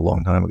faith a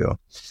long time ago.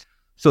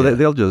 So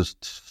they'll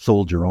just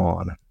soldier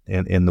on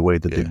in the way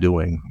that they're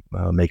doing,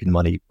 making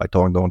money by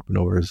talking to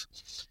entrepreneurs,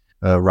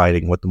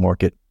 writing what the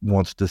market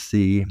wants to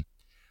see.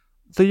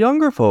 The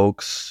younger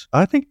folks,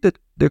 I think that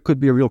there could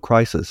be a real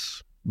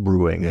crisis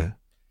brewing. Yeah.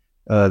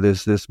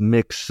 There's this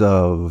mix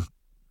of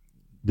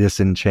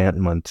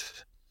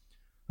disenchantment,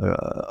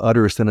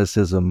 utter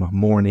cynicism,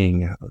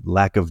 mourning,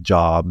 lack of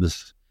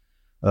jobs,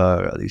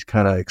 these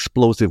kind of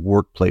explosive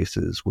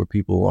workplaces where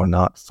people are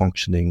not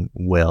functioning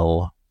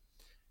well,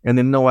 and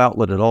then no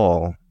outlet at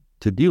all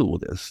to deal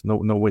with this. No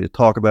way to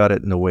talk about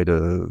it, no way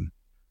to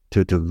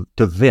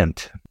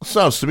vent.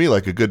 Sounds to me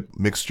like a good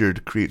mixture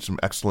to create some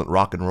excellent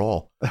rock and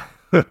roll.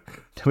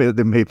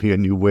 There may be a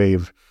new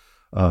wave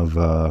of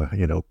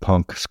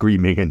punk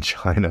screaming in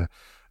China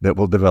that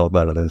will develop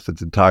out of this.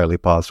 It's entirely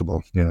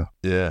possible. Yeah.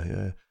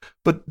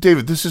 But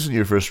David, this isn't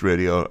your first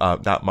rodeo,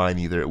 not mine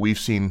either. We've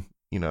seen,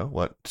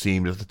 what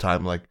seemed at the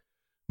time like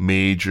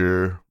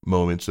major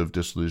moments of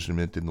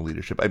disillusionment in the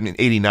leadership.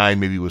 89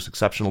 maybe was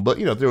exceptional, but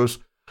there was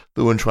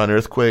the Wenchuan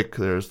earthquake.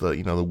 There's the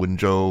the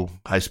Wenzhou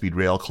high-speed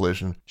rail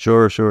collision.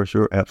 Sure,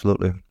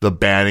 absolutely. The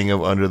banning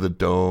of Under the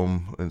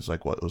Dome. It's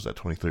like, what was that,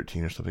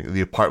 2013 or something?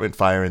 The apartment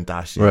fire in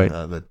Daxing.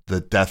 Right.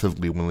 The death of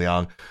Li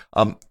Wenliang.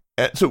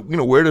 So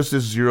where does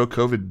this zero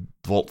COVID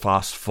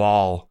volte-face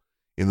fall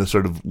in the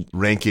sort of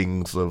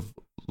rankings of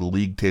the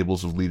league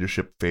tables of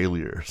leadership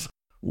failures?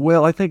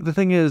 Well, I think the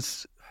thing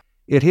is,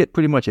 it hit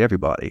pretty much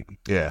everybody.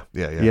 Yeah.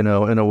 In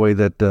a way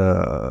that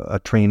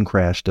a train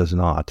crash does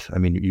not.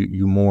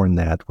 You mourn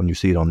that when you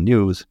see it on the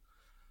news,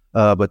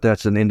 but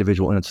that's an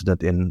individual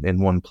incident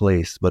in one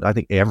place. But I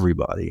think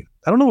everybody,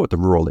 I don't know what the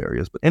rural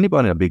areas, but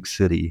anybody in a big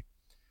city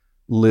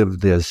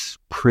lived this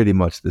pretty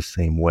much the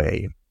same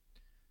way.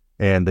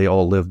 And they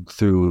all lived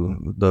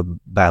through the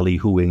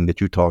ballyhooing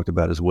that you talked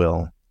about as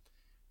well.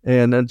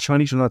 And the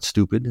Chinese are not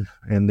stupid,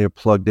 and they're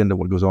plugged into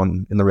what goes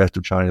on in the rest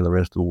of China and the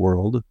rest of the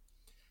world.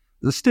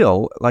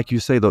 Still, like you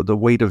say, the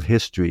weight of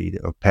history,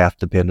 of path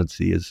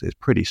dependency is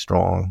pretty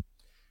strong,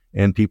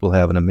 and people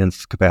have an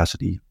immense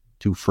capacity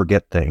to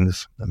forget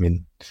things. I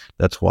mean,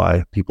 that's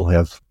why people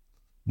have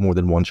more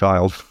than one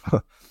child.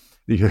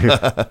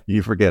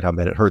 You forget how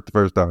bad it hurt the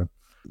first time.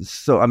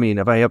 So, I mean,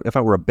 if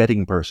I were a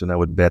betting person, I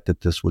would bet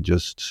that this would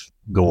just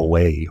go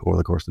away over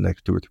the course of the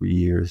next 2 or 3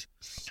 years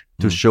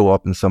to show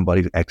up in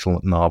somebody's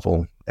excellent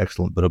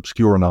but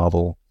obscure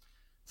novel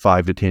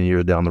 5 to 10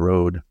 years down the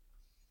road.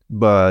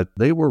 But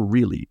they were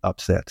really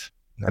upset.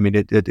 I mean,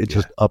 it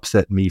just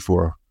upset me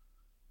for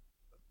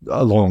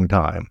a long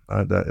time.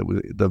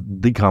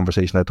 The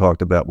conversation I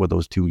talked about with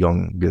those two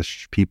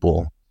youngish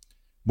people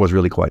was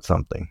really quite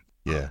something.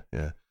 Yeah.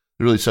 It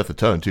really set the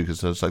tone, too,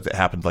 because it's like that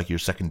happened like your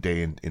second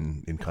day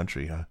in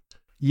country, huh?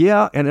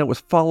 Yeah, and it was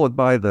followed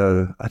by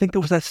I think it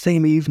was that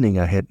same evening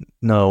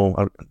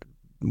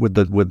with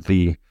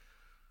the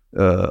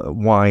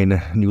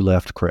wine New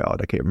Left crowd.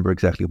 I can't remember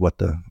exactly what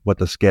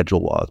the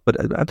schedule was, but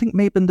I think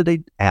maybe the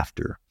day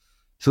after.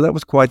 So that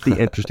was quite the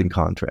interesting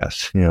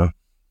contrast, Yeah.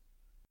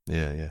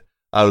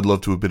 I would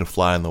love to have been a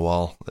fly on the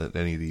wall at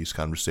any of these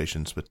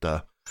conversations, but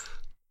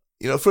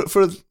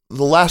for the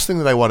last thing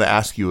that I want to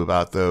ask you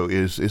about, though,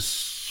 is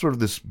sort of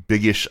this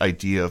biggish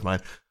idea of mine.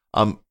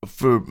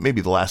 For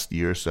maybe the last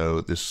year or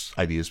so, this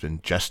idea has been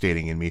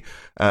gestating in me.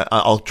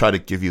 I'll try to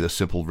give you the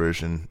simple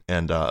version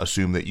and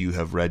assume that you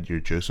have read your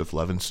Joseph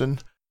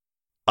Levinson.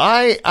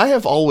 I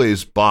have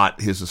always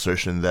bought his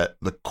assertion that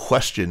the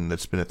question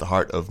that's been at the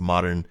heart of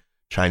modern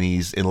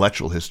Chinese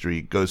intellectual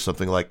history goes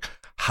something like,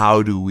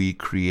 how do we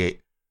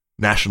create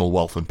national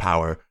wealth and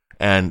power?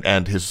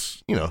 And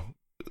his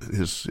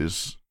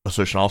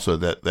assertion also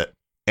that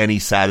any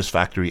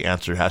satisfactory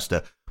answer has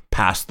to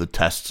pass the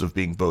tests of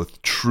being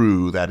both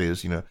true, that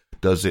is,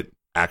 does it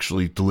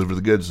actually deliver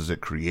the goods? Does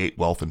it create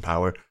wealth and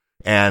power?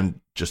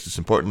 And just as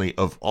importantly,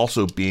 of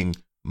also being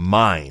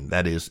mine,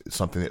 that is,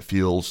 something that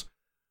feels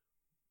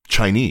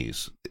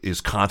Chinese,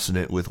 is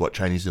consonant with what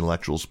Chinese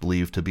intellectuals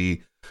believe to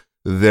be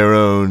their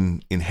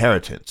own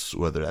inheritance,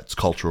 whether that's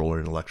cultural or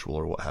intellectual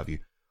or what have you.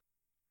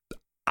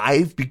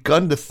 I've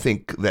begun to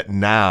think that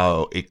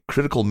now a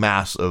critical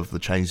mass of the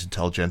Chinese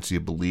intelligentsia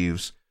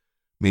believes,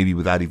 maybe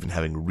without even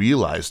having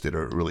realized it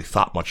or really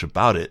thought much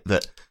about it,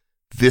 that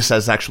this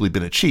has actually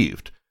been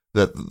achieved,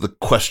 that the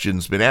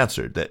question's been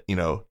answered, that,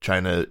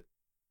 China,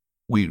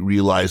 we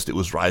realized it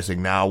was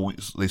rising. Now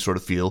they sort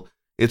of feel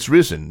it's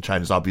risen.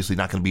 China's obviously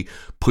not going to be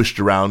pushed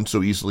around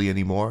so easily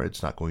anymore.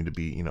 It's not going to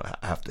be,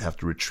 have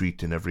to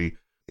retreat in every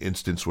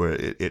instance where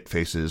it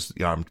faces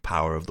the armed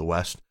power of the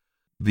West.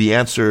 The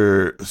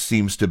answer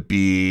seems to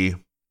be,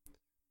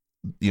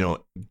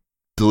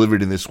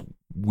 delivered in this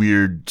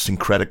weird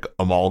syncretic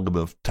amalgam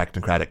of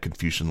technocratic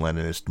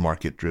Confucian-Leninist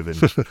market-driven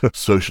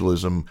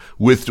socialism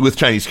with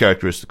Chinese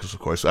characteristics, of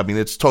course. I mean,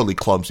 it's totally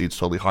clumsy. It's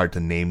totally hard to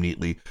name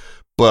neatly.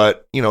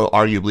 But,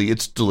 arguably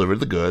it's delivered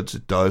the goods.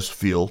 It does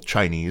feel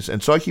Chinese.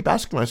 And so I keep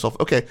asking myself,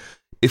 okay,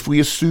 if we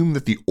assume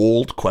that the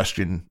old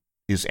question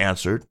is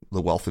answered,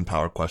 the wealth and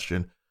power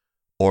question,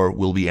 or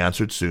will be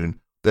answered soon,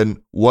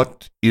 then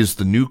what is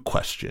the new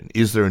question?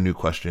 Is there a new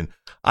question?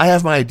 I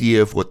have my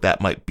idea of what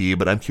that might be,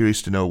 but I'm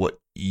curious to know what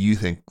you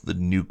think the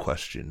new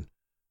question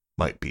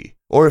might be.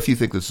 Or if you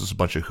think this is a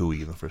bunch of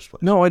hooey in the first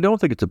place. No, I don't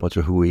think it's a bunch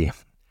of hooey.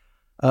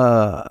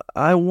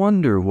 I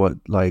wonder what,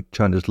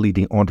 China's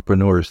leading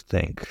entrepreneurs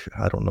think.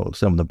 I don't know.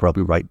 Some of them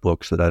probably write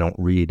books that I don't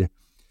read.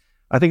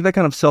 I think that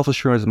kind of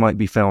self-assurance might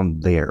be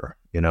found there,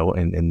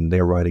 in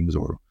their writings,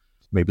 or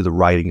maybe the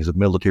writings of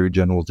military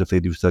generals if they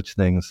do such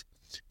things.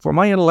 For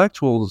my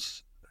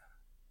intellectuals,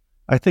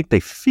 I think they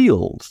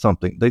feel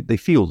something. They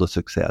feel the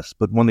success,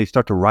 but when they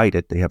start to write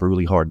it, they have a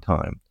really hard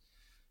time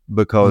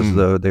because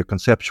their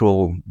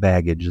conceptual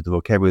baggage, the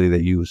vocabulary they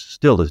use,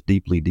 still is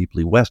deeply,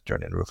 deeply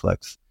Western and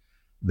reflects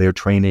their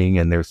training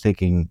and their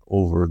thinking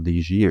over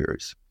these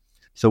years.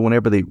 So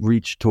whenever they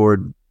reach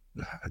toward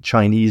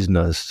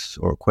Chineseness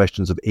or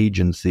questions of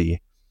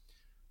agency,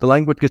 the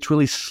language gets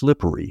really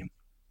slippery.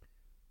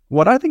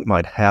 What I think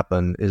might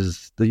happen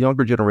is the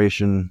younger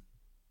generation,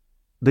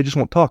 they just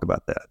won't talk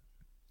about that.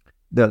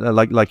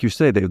 Like you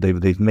say,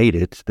 they've made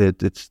it.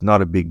 That it's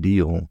not a big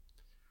deal.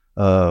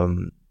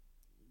 Xu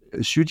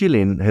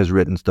Jilin has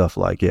written stuff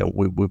like,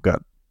 we've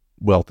got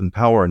wealth and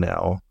power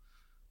now,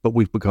 but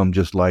we've become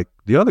just like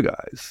the other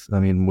guys. I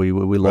mean, we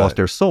lost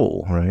our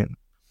soul, right?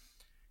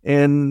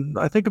 And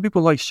I think of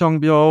people like Xiang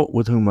Biao,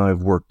 with whom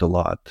I've worked a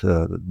lot.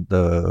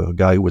 The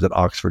guy who was at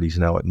Oxford, he's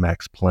now at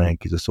Max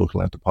Planck. He's a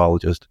social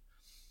anthropologist.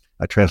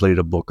 I translated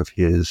a book of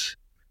his.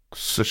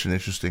 Such an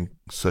interesting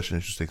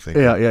thing.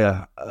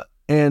 Yeah.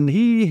 And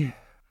I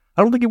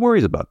don't think he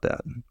worries about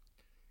that.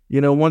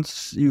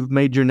 Once you've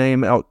made your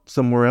name out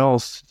somewhere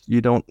else,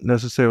 you don't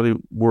necessarily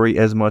worry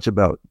as much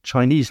about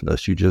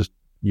Chineseness. You just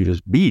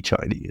be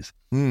Chinese.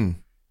 And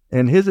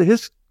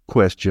his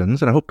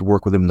questions, and I hope to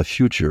work with him in the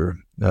future.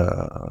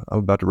 I'm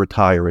about to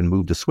retire and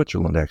move to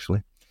Switzerland,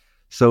 actually.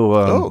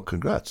 So,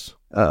 congrats.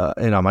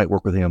 and I might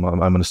work with him.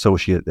 I'm an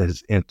associate at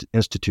his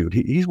institute.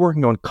 He's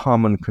working on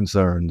common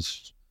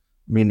concerns,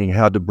 meaning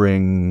how to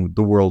bring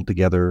the world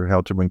together,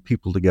 how to bring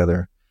people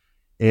together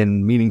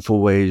in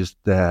meaningful ways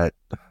that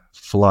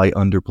fly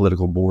under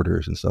political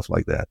borders and stuff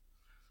like that.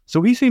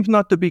 So he seems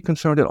not to be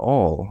concerned at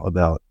all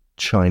about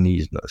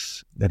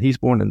Chineseness. And he's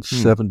born in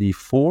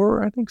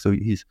 74, I think. So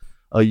he's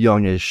a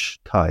youngish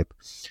type.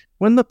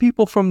 When the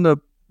people from the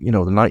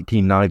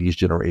 1990s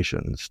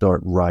generation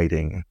start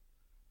writing,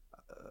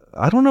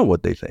 I don't know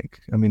what they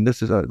think. I mean,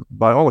 this is,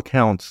 by all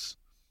accounts,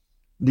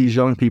 these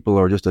young people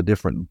are just a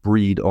different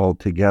breed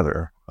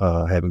altogether,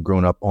 having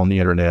grown up on the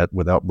internet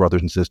without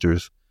brothers and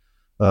sisters.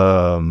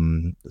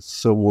 So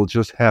we'll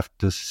just have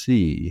to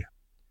see.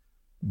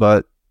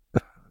 But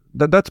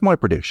that's my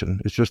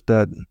prediction. It's just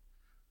that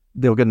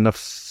they'll get enough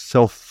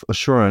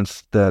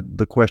self-assurance that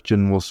the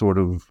question will sort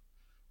of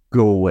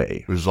go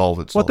away. Resolve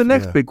itself. Well, the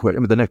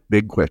next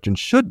big question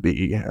should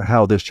be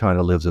how this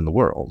China lives in the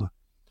world.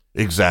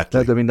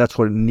 Exactly. That's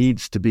what it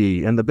needs to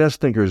be. And the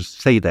best thinkers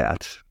say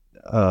that.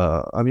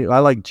 I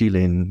like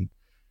Jilin.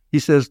 He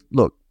says,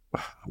 look,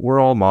 we're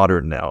all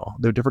modern now.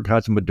 There are different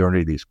kinds of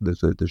modernity.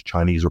 There's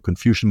Chinese or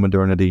Confucian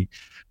modernity.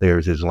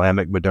 There's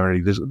Islamic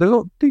modernity.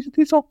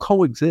 These all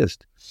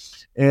coexist.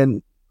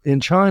 And in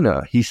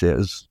China, he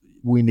says,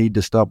 we need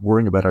to stop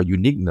worrying about our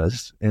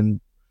uniqueness and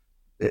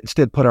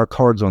instead put our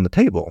cards on the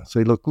table.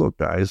 Say, look,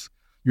 guys,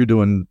 you're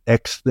doing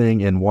X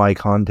thing in Y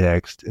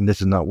context, and this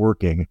is not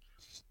working.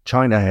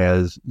 China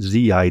has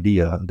Z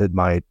idea that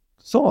might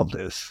solve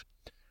this.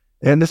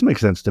 And this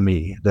makes sense to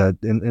me, that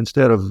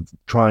instead of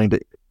trying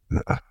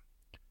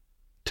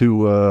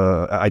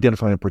to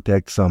identify and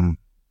protect some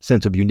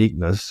sense of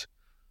uniqueness,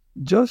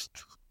 just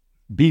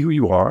be who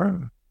you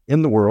are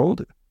in the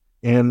world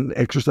and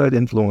exercise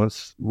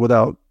influence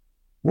without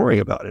worrying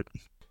about it.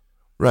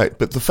 Right.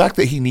 But the fact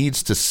that he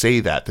needs to say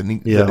that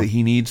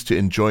he needs to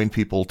enjoin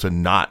people to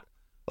not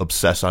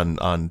obsess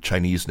on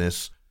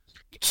Chineseness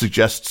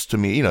suggests to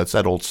me, it's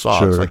that old saw.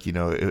 Sure. It's like,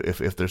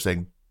 if they're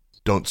saying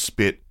don't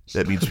spit,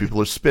 that means people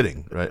are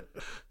spitting, right?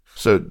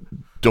 So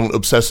don't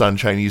obsess on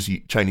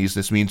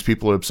Chineseness means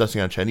people are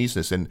obsessing on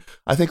Chineseness. And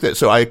I think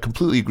so I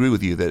completely agree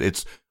with you that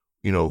it's,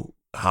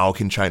 how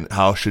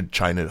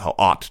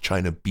ought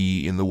China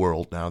be in the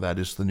world now? That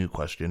is the new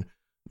question.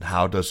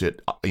 How does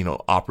it,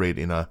 operate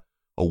in a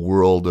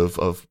world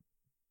of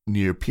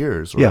near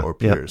peers or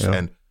peers?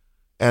 Yeah.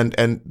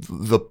 And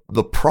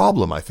the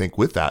problem, I think,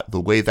 with that,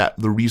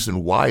 the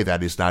reason why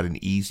that is not an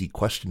easy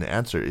question to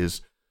answer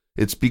is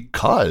it's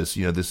because,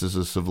 this is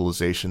a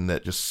civilization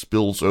that just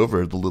spills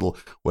over the little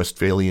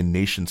Westphalian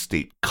nation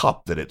state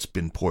cup that it's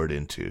been poured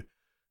into.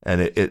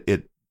 And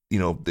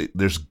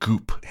there's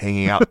goop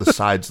hanging out the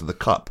sides of the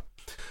cup.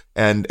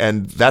 And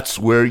that's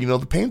where,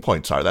 the pain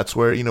points are. That's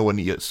where, when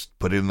you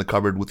put it in the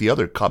cupboard with the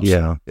other cups,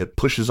 it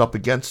pushes up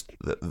against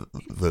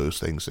those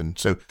things. And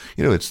so,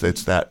 it's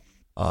that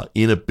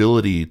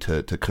inability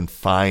to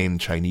confine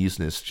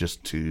Chineseness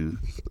just to,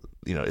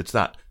 it's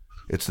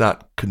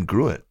not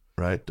congruent,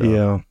 right?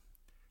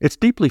 It's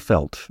deeply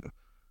felt,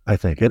 I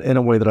think, in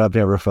a way that I've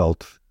never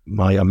felt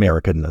my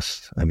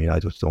Americanness. I mean, I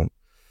just don't,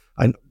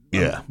 I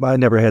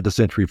never had the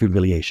century of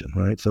humiliation,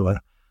 right? So I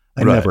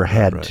never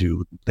had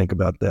to think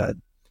about that.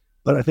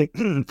 But I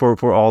think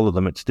for all of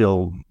them, it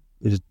still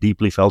is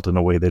deeply felt in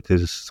a way that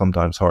is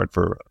sometimes hard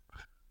for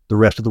the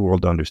rest of the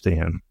world to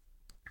understand.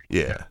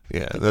 Yeah.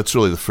 That's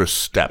really the first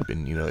step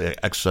in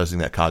exercising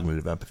that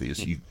cognitive empathy.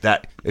 Is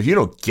if you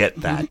don't get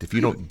that, if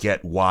you don't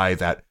get why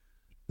that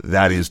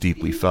is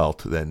deeply felt,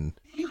 then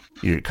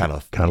you're kind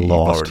of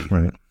lost,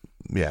 right?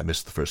 Yeah,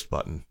 missed the first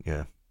button.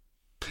 Yeah.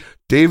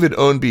 David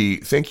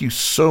Ownby, thank you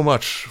so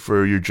much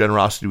for your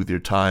generosity with your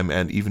time,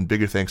 and even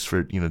bigger thanks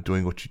for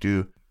doing what you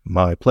do.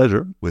 My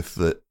pleasure. With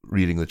the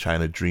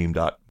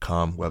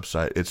readingthechinadream.com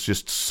website. It's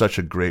just such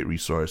a great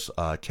resource.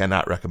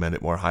 Cannot recommend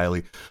it more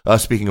highly.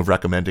 Speaking of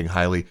recommending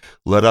highly,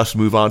 let us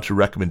move on to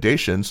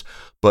recommendations.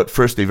 But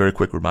first, a very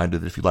quick reminder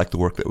that if you like the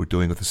work that we're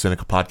doing with the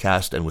Sinica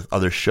podcast and with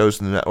other shows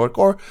in the network,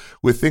 or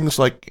with things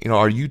like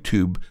our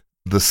YouTube,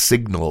 The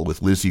Signal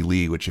with Lizzie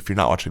Lee, which if you're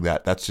not watching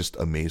that, that's just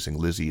amazing.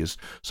 Lizzie is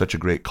such a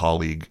great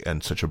colleague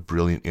and such a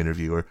brilliant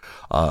interviewer.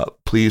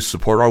 Please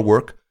support our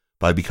work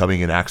by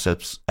becoming an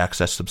access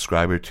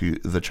subscriber to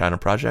the China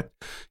Project.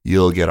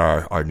 You'll get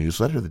our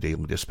newsletter, the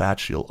Daily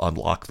Dispatch. You'll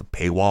unlock the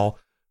paywall,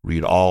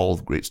 read all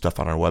the great stuff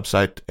on our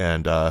website,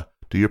 and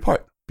do your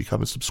part.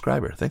 Become a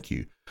subscriber. Thank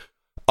you.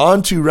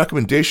 On to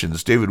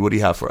recommendations. David, what do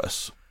you have for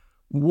us?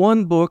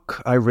 One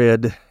book I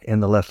read in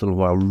the last little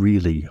while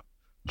really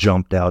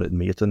jumped out at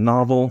me. It's a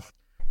novel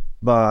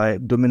by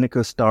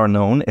Domenica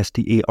Starnone,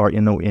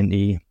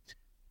 Starnone,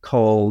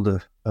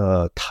 called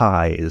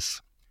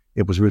Ties.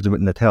 It was originally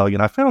written in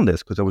Italian. I found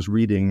this because I was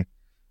reading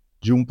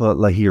Jhumpa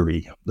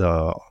Lahiri,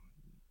 the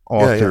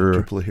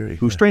author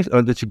who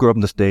that she grew up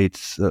in the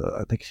States.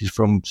 I think she's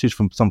from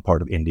some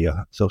part of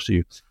India. So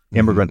she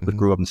immigrant but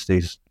grew up in the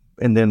States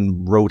and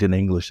then wrote in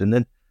English and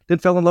then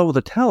fell in love with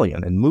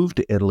Italian and moved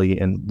to Italy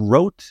and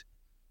wrote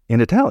in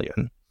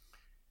Italian.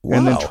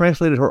 and then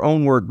translated her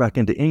own work back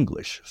into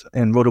English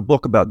and wrote a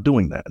book about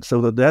doing that.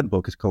 So that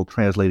book is called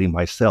Translating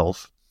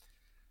Myself.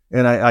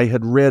 And I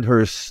had read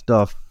her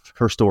stuff,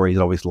 her stories,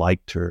 always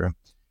liked her.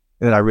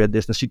 And I read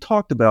this, and she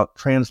talked about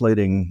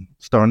translating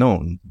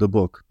Starnone, the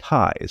book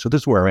Thai. So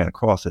this is where I ran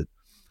across it.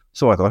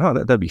 So I thought,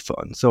 that'd be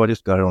fun. So I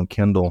just got it on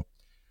Kindle.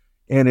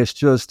 And it's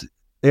just,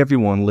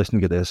 everyone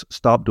listening to this,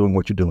 stop doing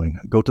what you're doing.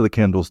 Go to the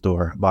Kindle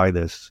store, buy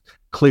this,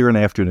 clear an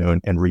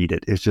afternoon, and read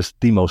it. It's just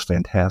the most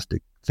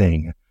fantastic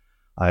thing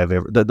I have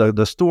ever.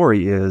 The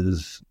story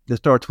is, it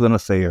starts with an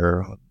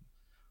affair.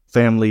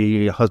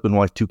 Family, husband,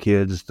 wife, 2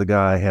 kids. The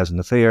guy has an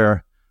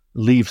affair,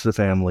 leaves the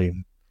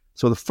family.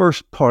 So the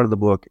first part of the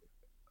book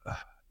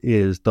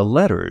is the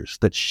letters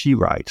that she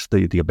writes,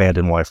 the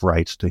abandoned wife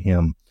writes to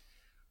him,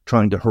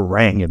 trying to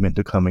harangue him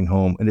into coming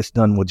home. And it's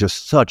done with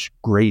just such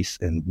grace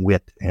and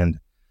wit and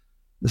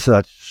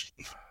such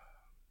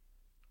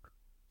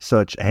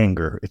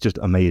anger. It's just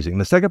amazing.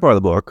 The second part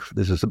of the book,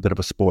 this is a bit of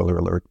a spoiler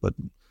alert, but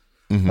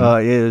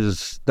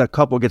is that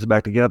couple gets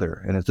back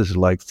together. And this is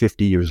like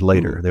 50 years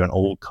later. They're an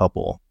old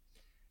couple.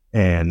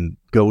 And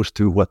goes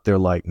through what they're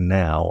like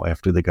now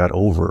after they got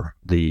over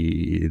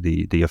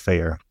the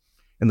affair.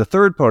 And the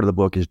third part of the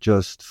book is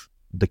just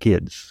the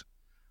kids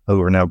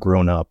who are now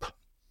grown up.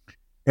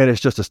 And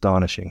it's just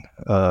astonishing.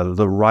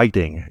 The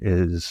writing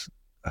is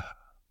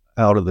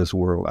out of this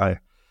world. I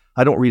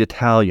don't read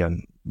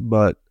Italian,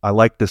 but I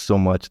like this so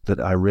much that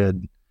I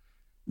read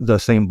the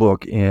same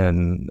book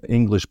in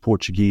English,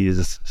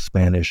 Portuguese,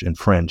 Spanish, and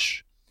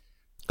French.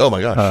 Oh my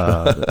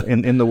gosh.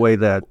 in the way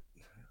that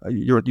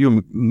you're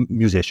a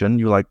musician.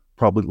 You like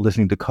probably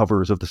listening to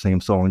covers of the same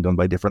song done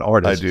by different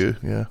artists. I do,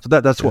 yeah. So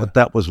that's what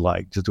that was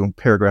like, just doing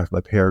paragraph by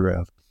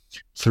paragraph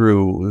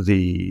through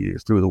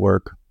the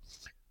work.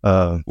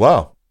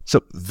 Wow.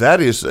 So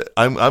that is,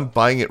 I'm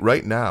buying it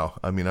right now.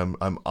 I mean,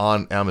 I'm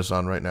on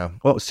Amazon right now.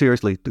 Well,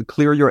 seriously, to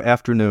clear your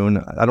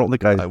afternoon, I don't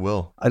think I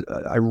will.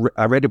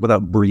 I read it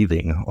without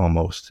breathing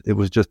almost. It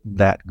was just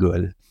that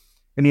good.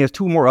 And he has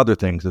 2 more other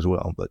things as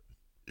well, but.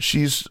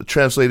 She's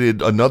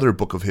translated another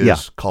book of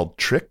his called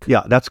Trick.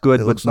 Yeah, that's good,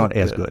 but it's not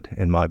as good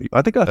in my view.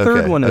 I think a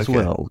third one as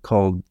well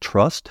called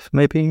Trust,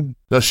 maybe.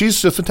 No,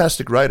 she's a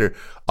fantastic writer.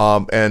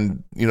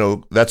 And,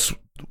 that's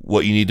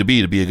what you need to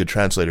be a good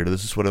translator.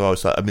 This is what I've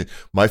always thought. I mean,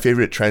 my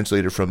favorite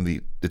translator from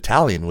the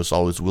Italian was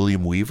always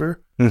William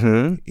Weaver.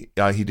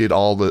 Mm-hmm. He did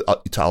all the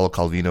Italo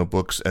Calvino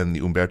books and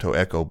the Umberto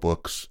Eco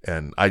books.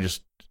 And you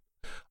just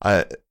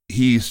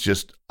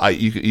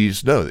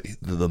know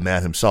the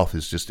man himself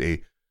is just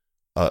a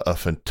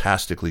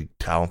fantastically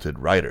talented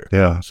writer.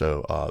 Yeah.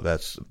 So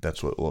that's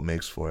what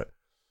makes for it.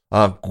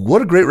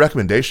 What a great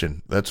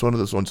recommendation. That's one of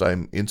those ones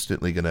I'm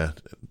instantly gonna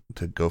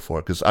to go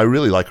for because I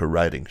really like her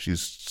writing. She's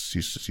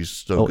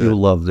so good. You'll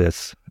love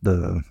this.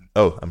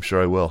 I'm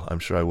sure I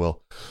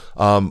will.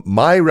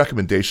 My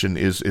recommendation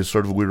is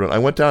sort of a weird one. I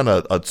went down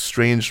a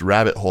strange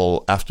rabbit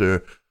hole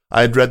after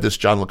I had read this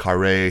John le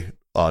Carré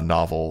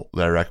novel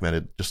that I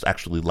recommended just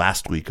actually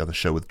last week on the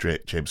show with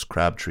James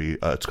Crabtree.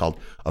 It's called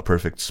A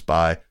Perfect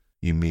Spy.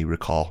 You may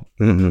recall.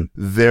 Mm-hmm.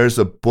 There's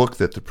a book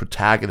that the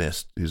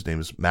protagonist, whose name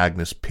is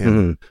Magnus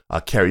Pym,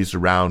 carries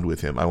around with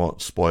him. I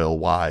won't spoil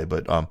why,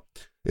 but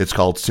it's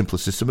called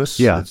Simplicissimus.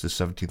 Yeah. It's a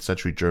 17th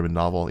century German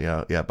novel,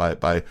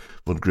 by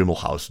von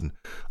Grimmelhausen.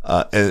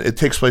 And it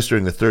takes place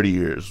during the 30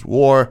 Years'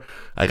 War.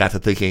 I got to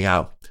thinking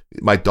how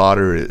my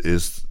daughter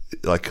is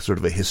like sort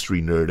of a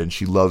history nerd, and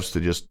she loves to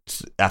just,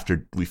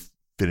 after we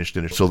finished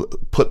dinner, she'll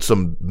put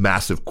some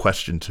massive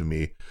question to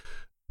me.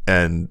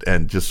 And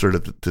just sort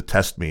of to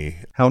test me.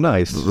 How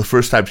nice. The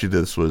first time she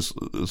did this was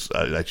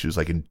she was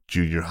like in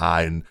junior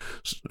high and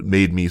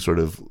made me sort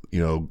of,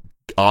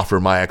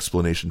 offer my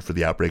explanation for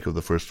the outbreak of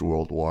the First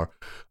World War.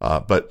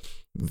 But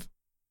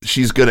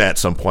she's going to at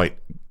some point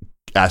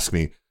ask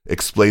me,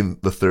 explain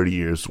the 30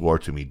 Years' War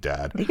to me,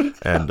 Dad.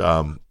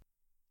 And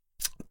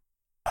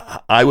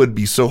I would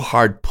be so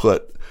hard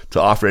put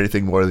to offer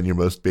anything more than your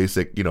most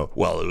basic, it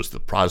was the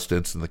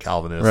Protestants and the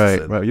Calvinists.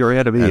 Right. You're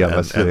ahead of me, I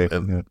must say.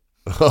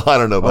 I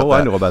don't know about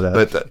that. I know about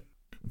that. But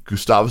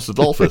Gustavus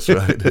Adolphus,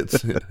 right?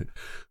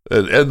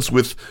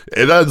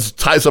 It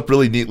ties up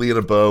really neatly in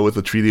a bow with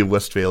the Treaty of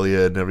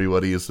Westphalia, and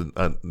everybody is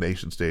a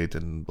nation state,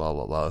 and blah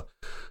blah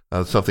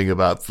blah. Something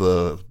about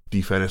the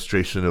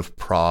defenestration of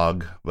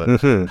Prague,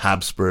 but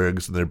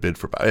Habsburgs and their bid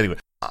for power. Anyway,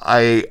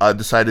 I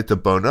decided to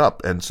bone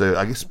up, and so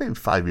I guess maybe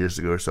 5 years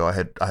ago or so, I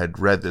had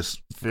read this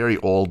very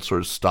old,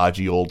 sort of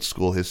stodgy, old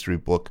school history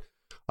book.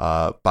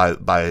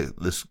 By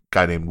this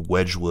guy named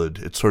Wedgwood.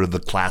 It's sort of the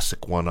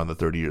classic one on the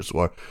 30 Years'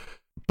 War.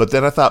 But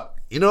then I thought,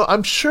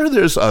 I'm sure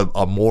there's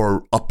a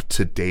more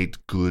up-to-date,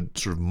 good,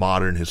 sort of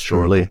modern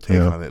historical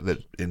take on it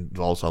that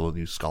involves all the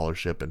new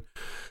scholarship.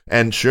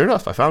 And sure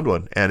enough, I found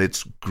one. And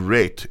it's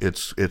great.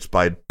 It's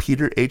by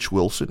Peter H.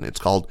 Wilson.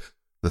 It's called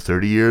The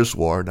 30 Years'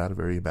 War, not a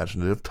very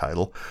imaginative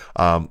title.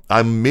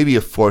 I'm maybe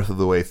a fourth of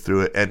the way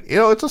through it, and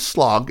it's a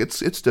slog.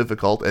 It's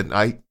difficult, and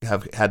I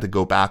have had to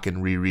go back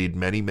and reread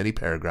many, many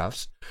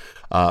paragraphs.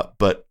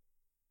 But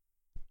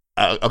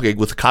okay,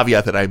 with the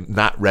caveat that I'm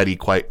not ready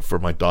quite for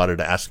my daughter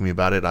to ask me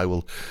about it, I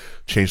will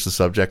change the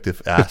subject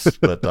if asked,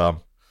 but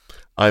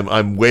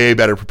I'm way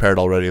better prepared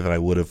already than I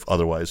would have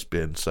otherwise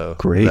been. So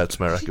Great. That's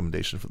my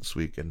recommendation for this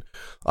week. And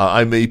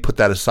I may put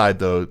that aside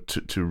though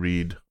to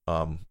read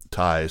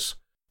Ties.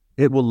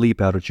 It will leap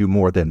out at you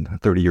more than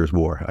 30 Years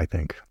War, I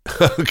think.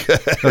 Okay.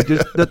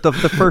 Just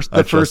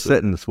the first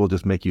sentence will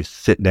just make you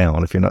sit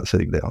down if you're not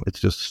sitting down. It's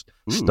just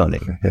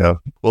stunning. Yeah.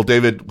 Well,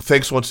 David,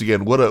 thanks once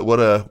again. What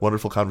a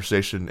wonderful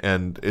conversation,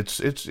 and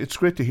it's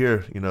great to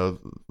hear,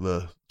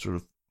 the sort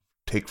of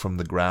take from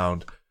the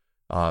ground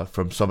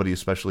from somebody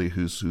especially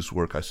whose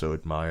work I so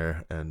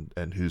admire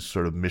and whose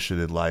sort of mission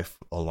in life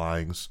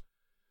aligns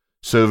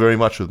so very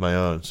much with my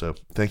own. So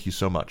thank you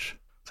so much.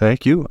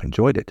 Thank you. I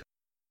enjoyed it.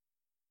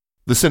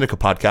 The Sinica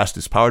podcast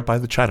is powered by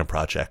the China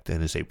Project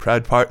and is a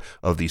proud part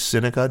of the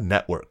Sinica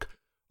Network.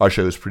 Our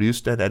show is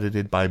produced and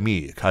edited by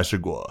me, Kaiser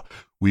Kuo.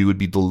 We would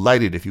be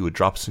delighted if you would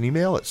drop us an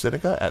email at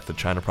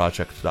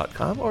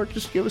sinica@thechinaproject.com or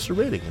just give us a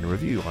rating and a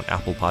review on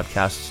Apple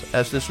Podcasts,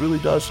 as this really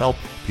does help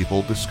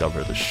people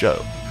discover the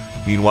show.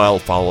 Meanwhile,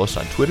 follow us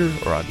on Twitter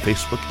or on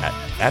Facebook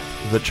at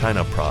The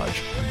China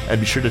Proj, and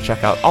be sure to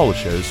check out all the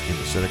shows in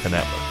the Sinica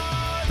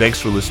Network.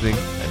 Thanks for listening,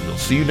 and we'll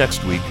see you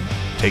next week.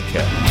 Take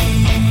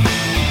care.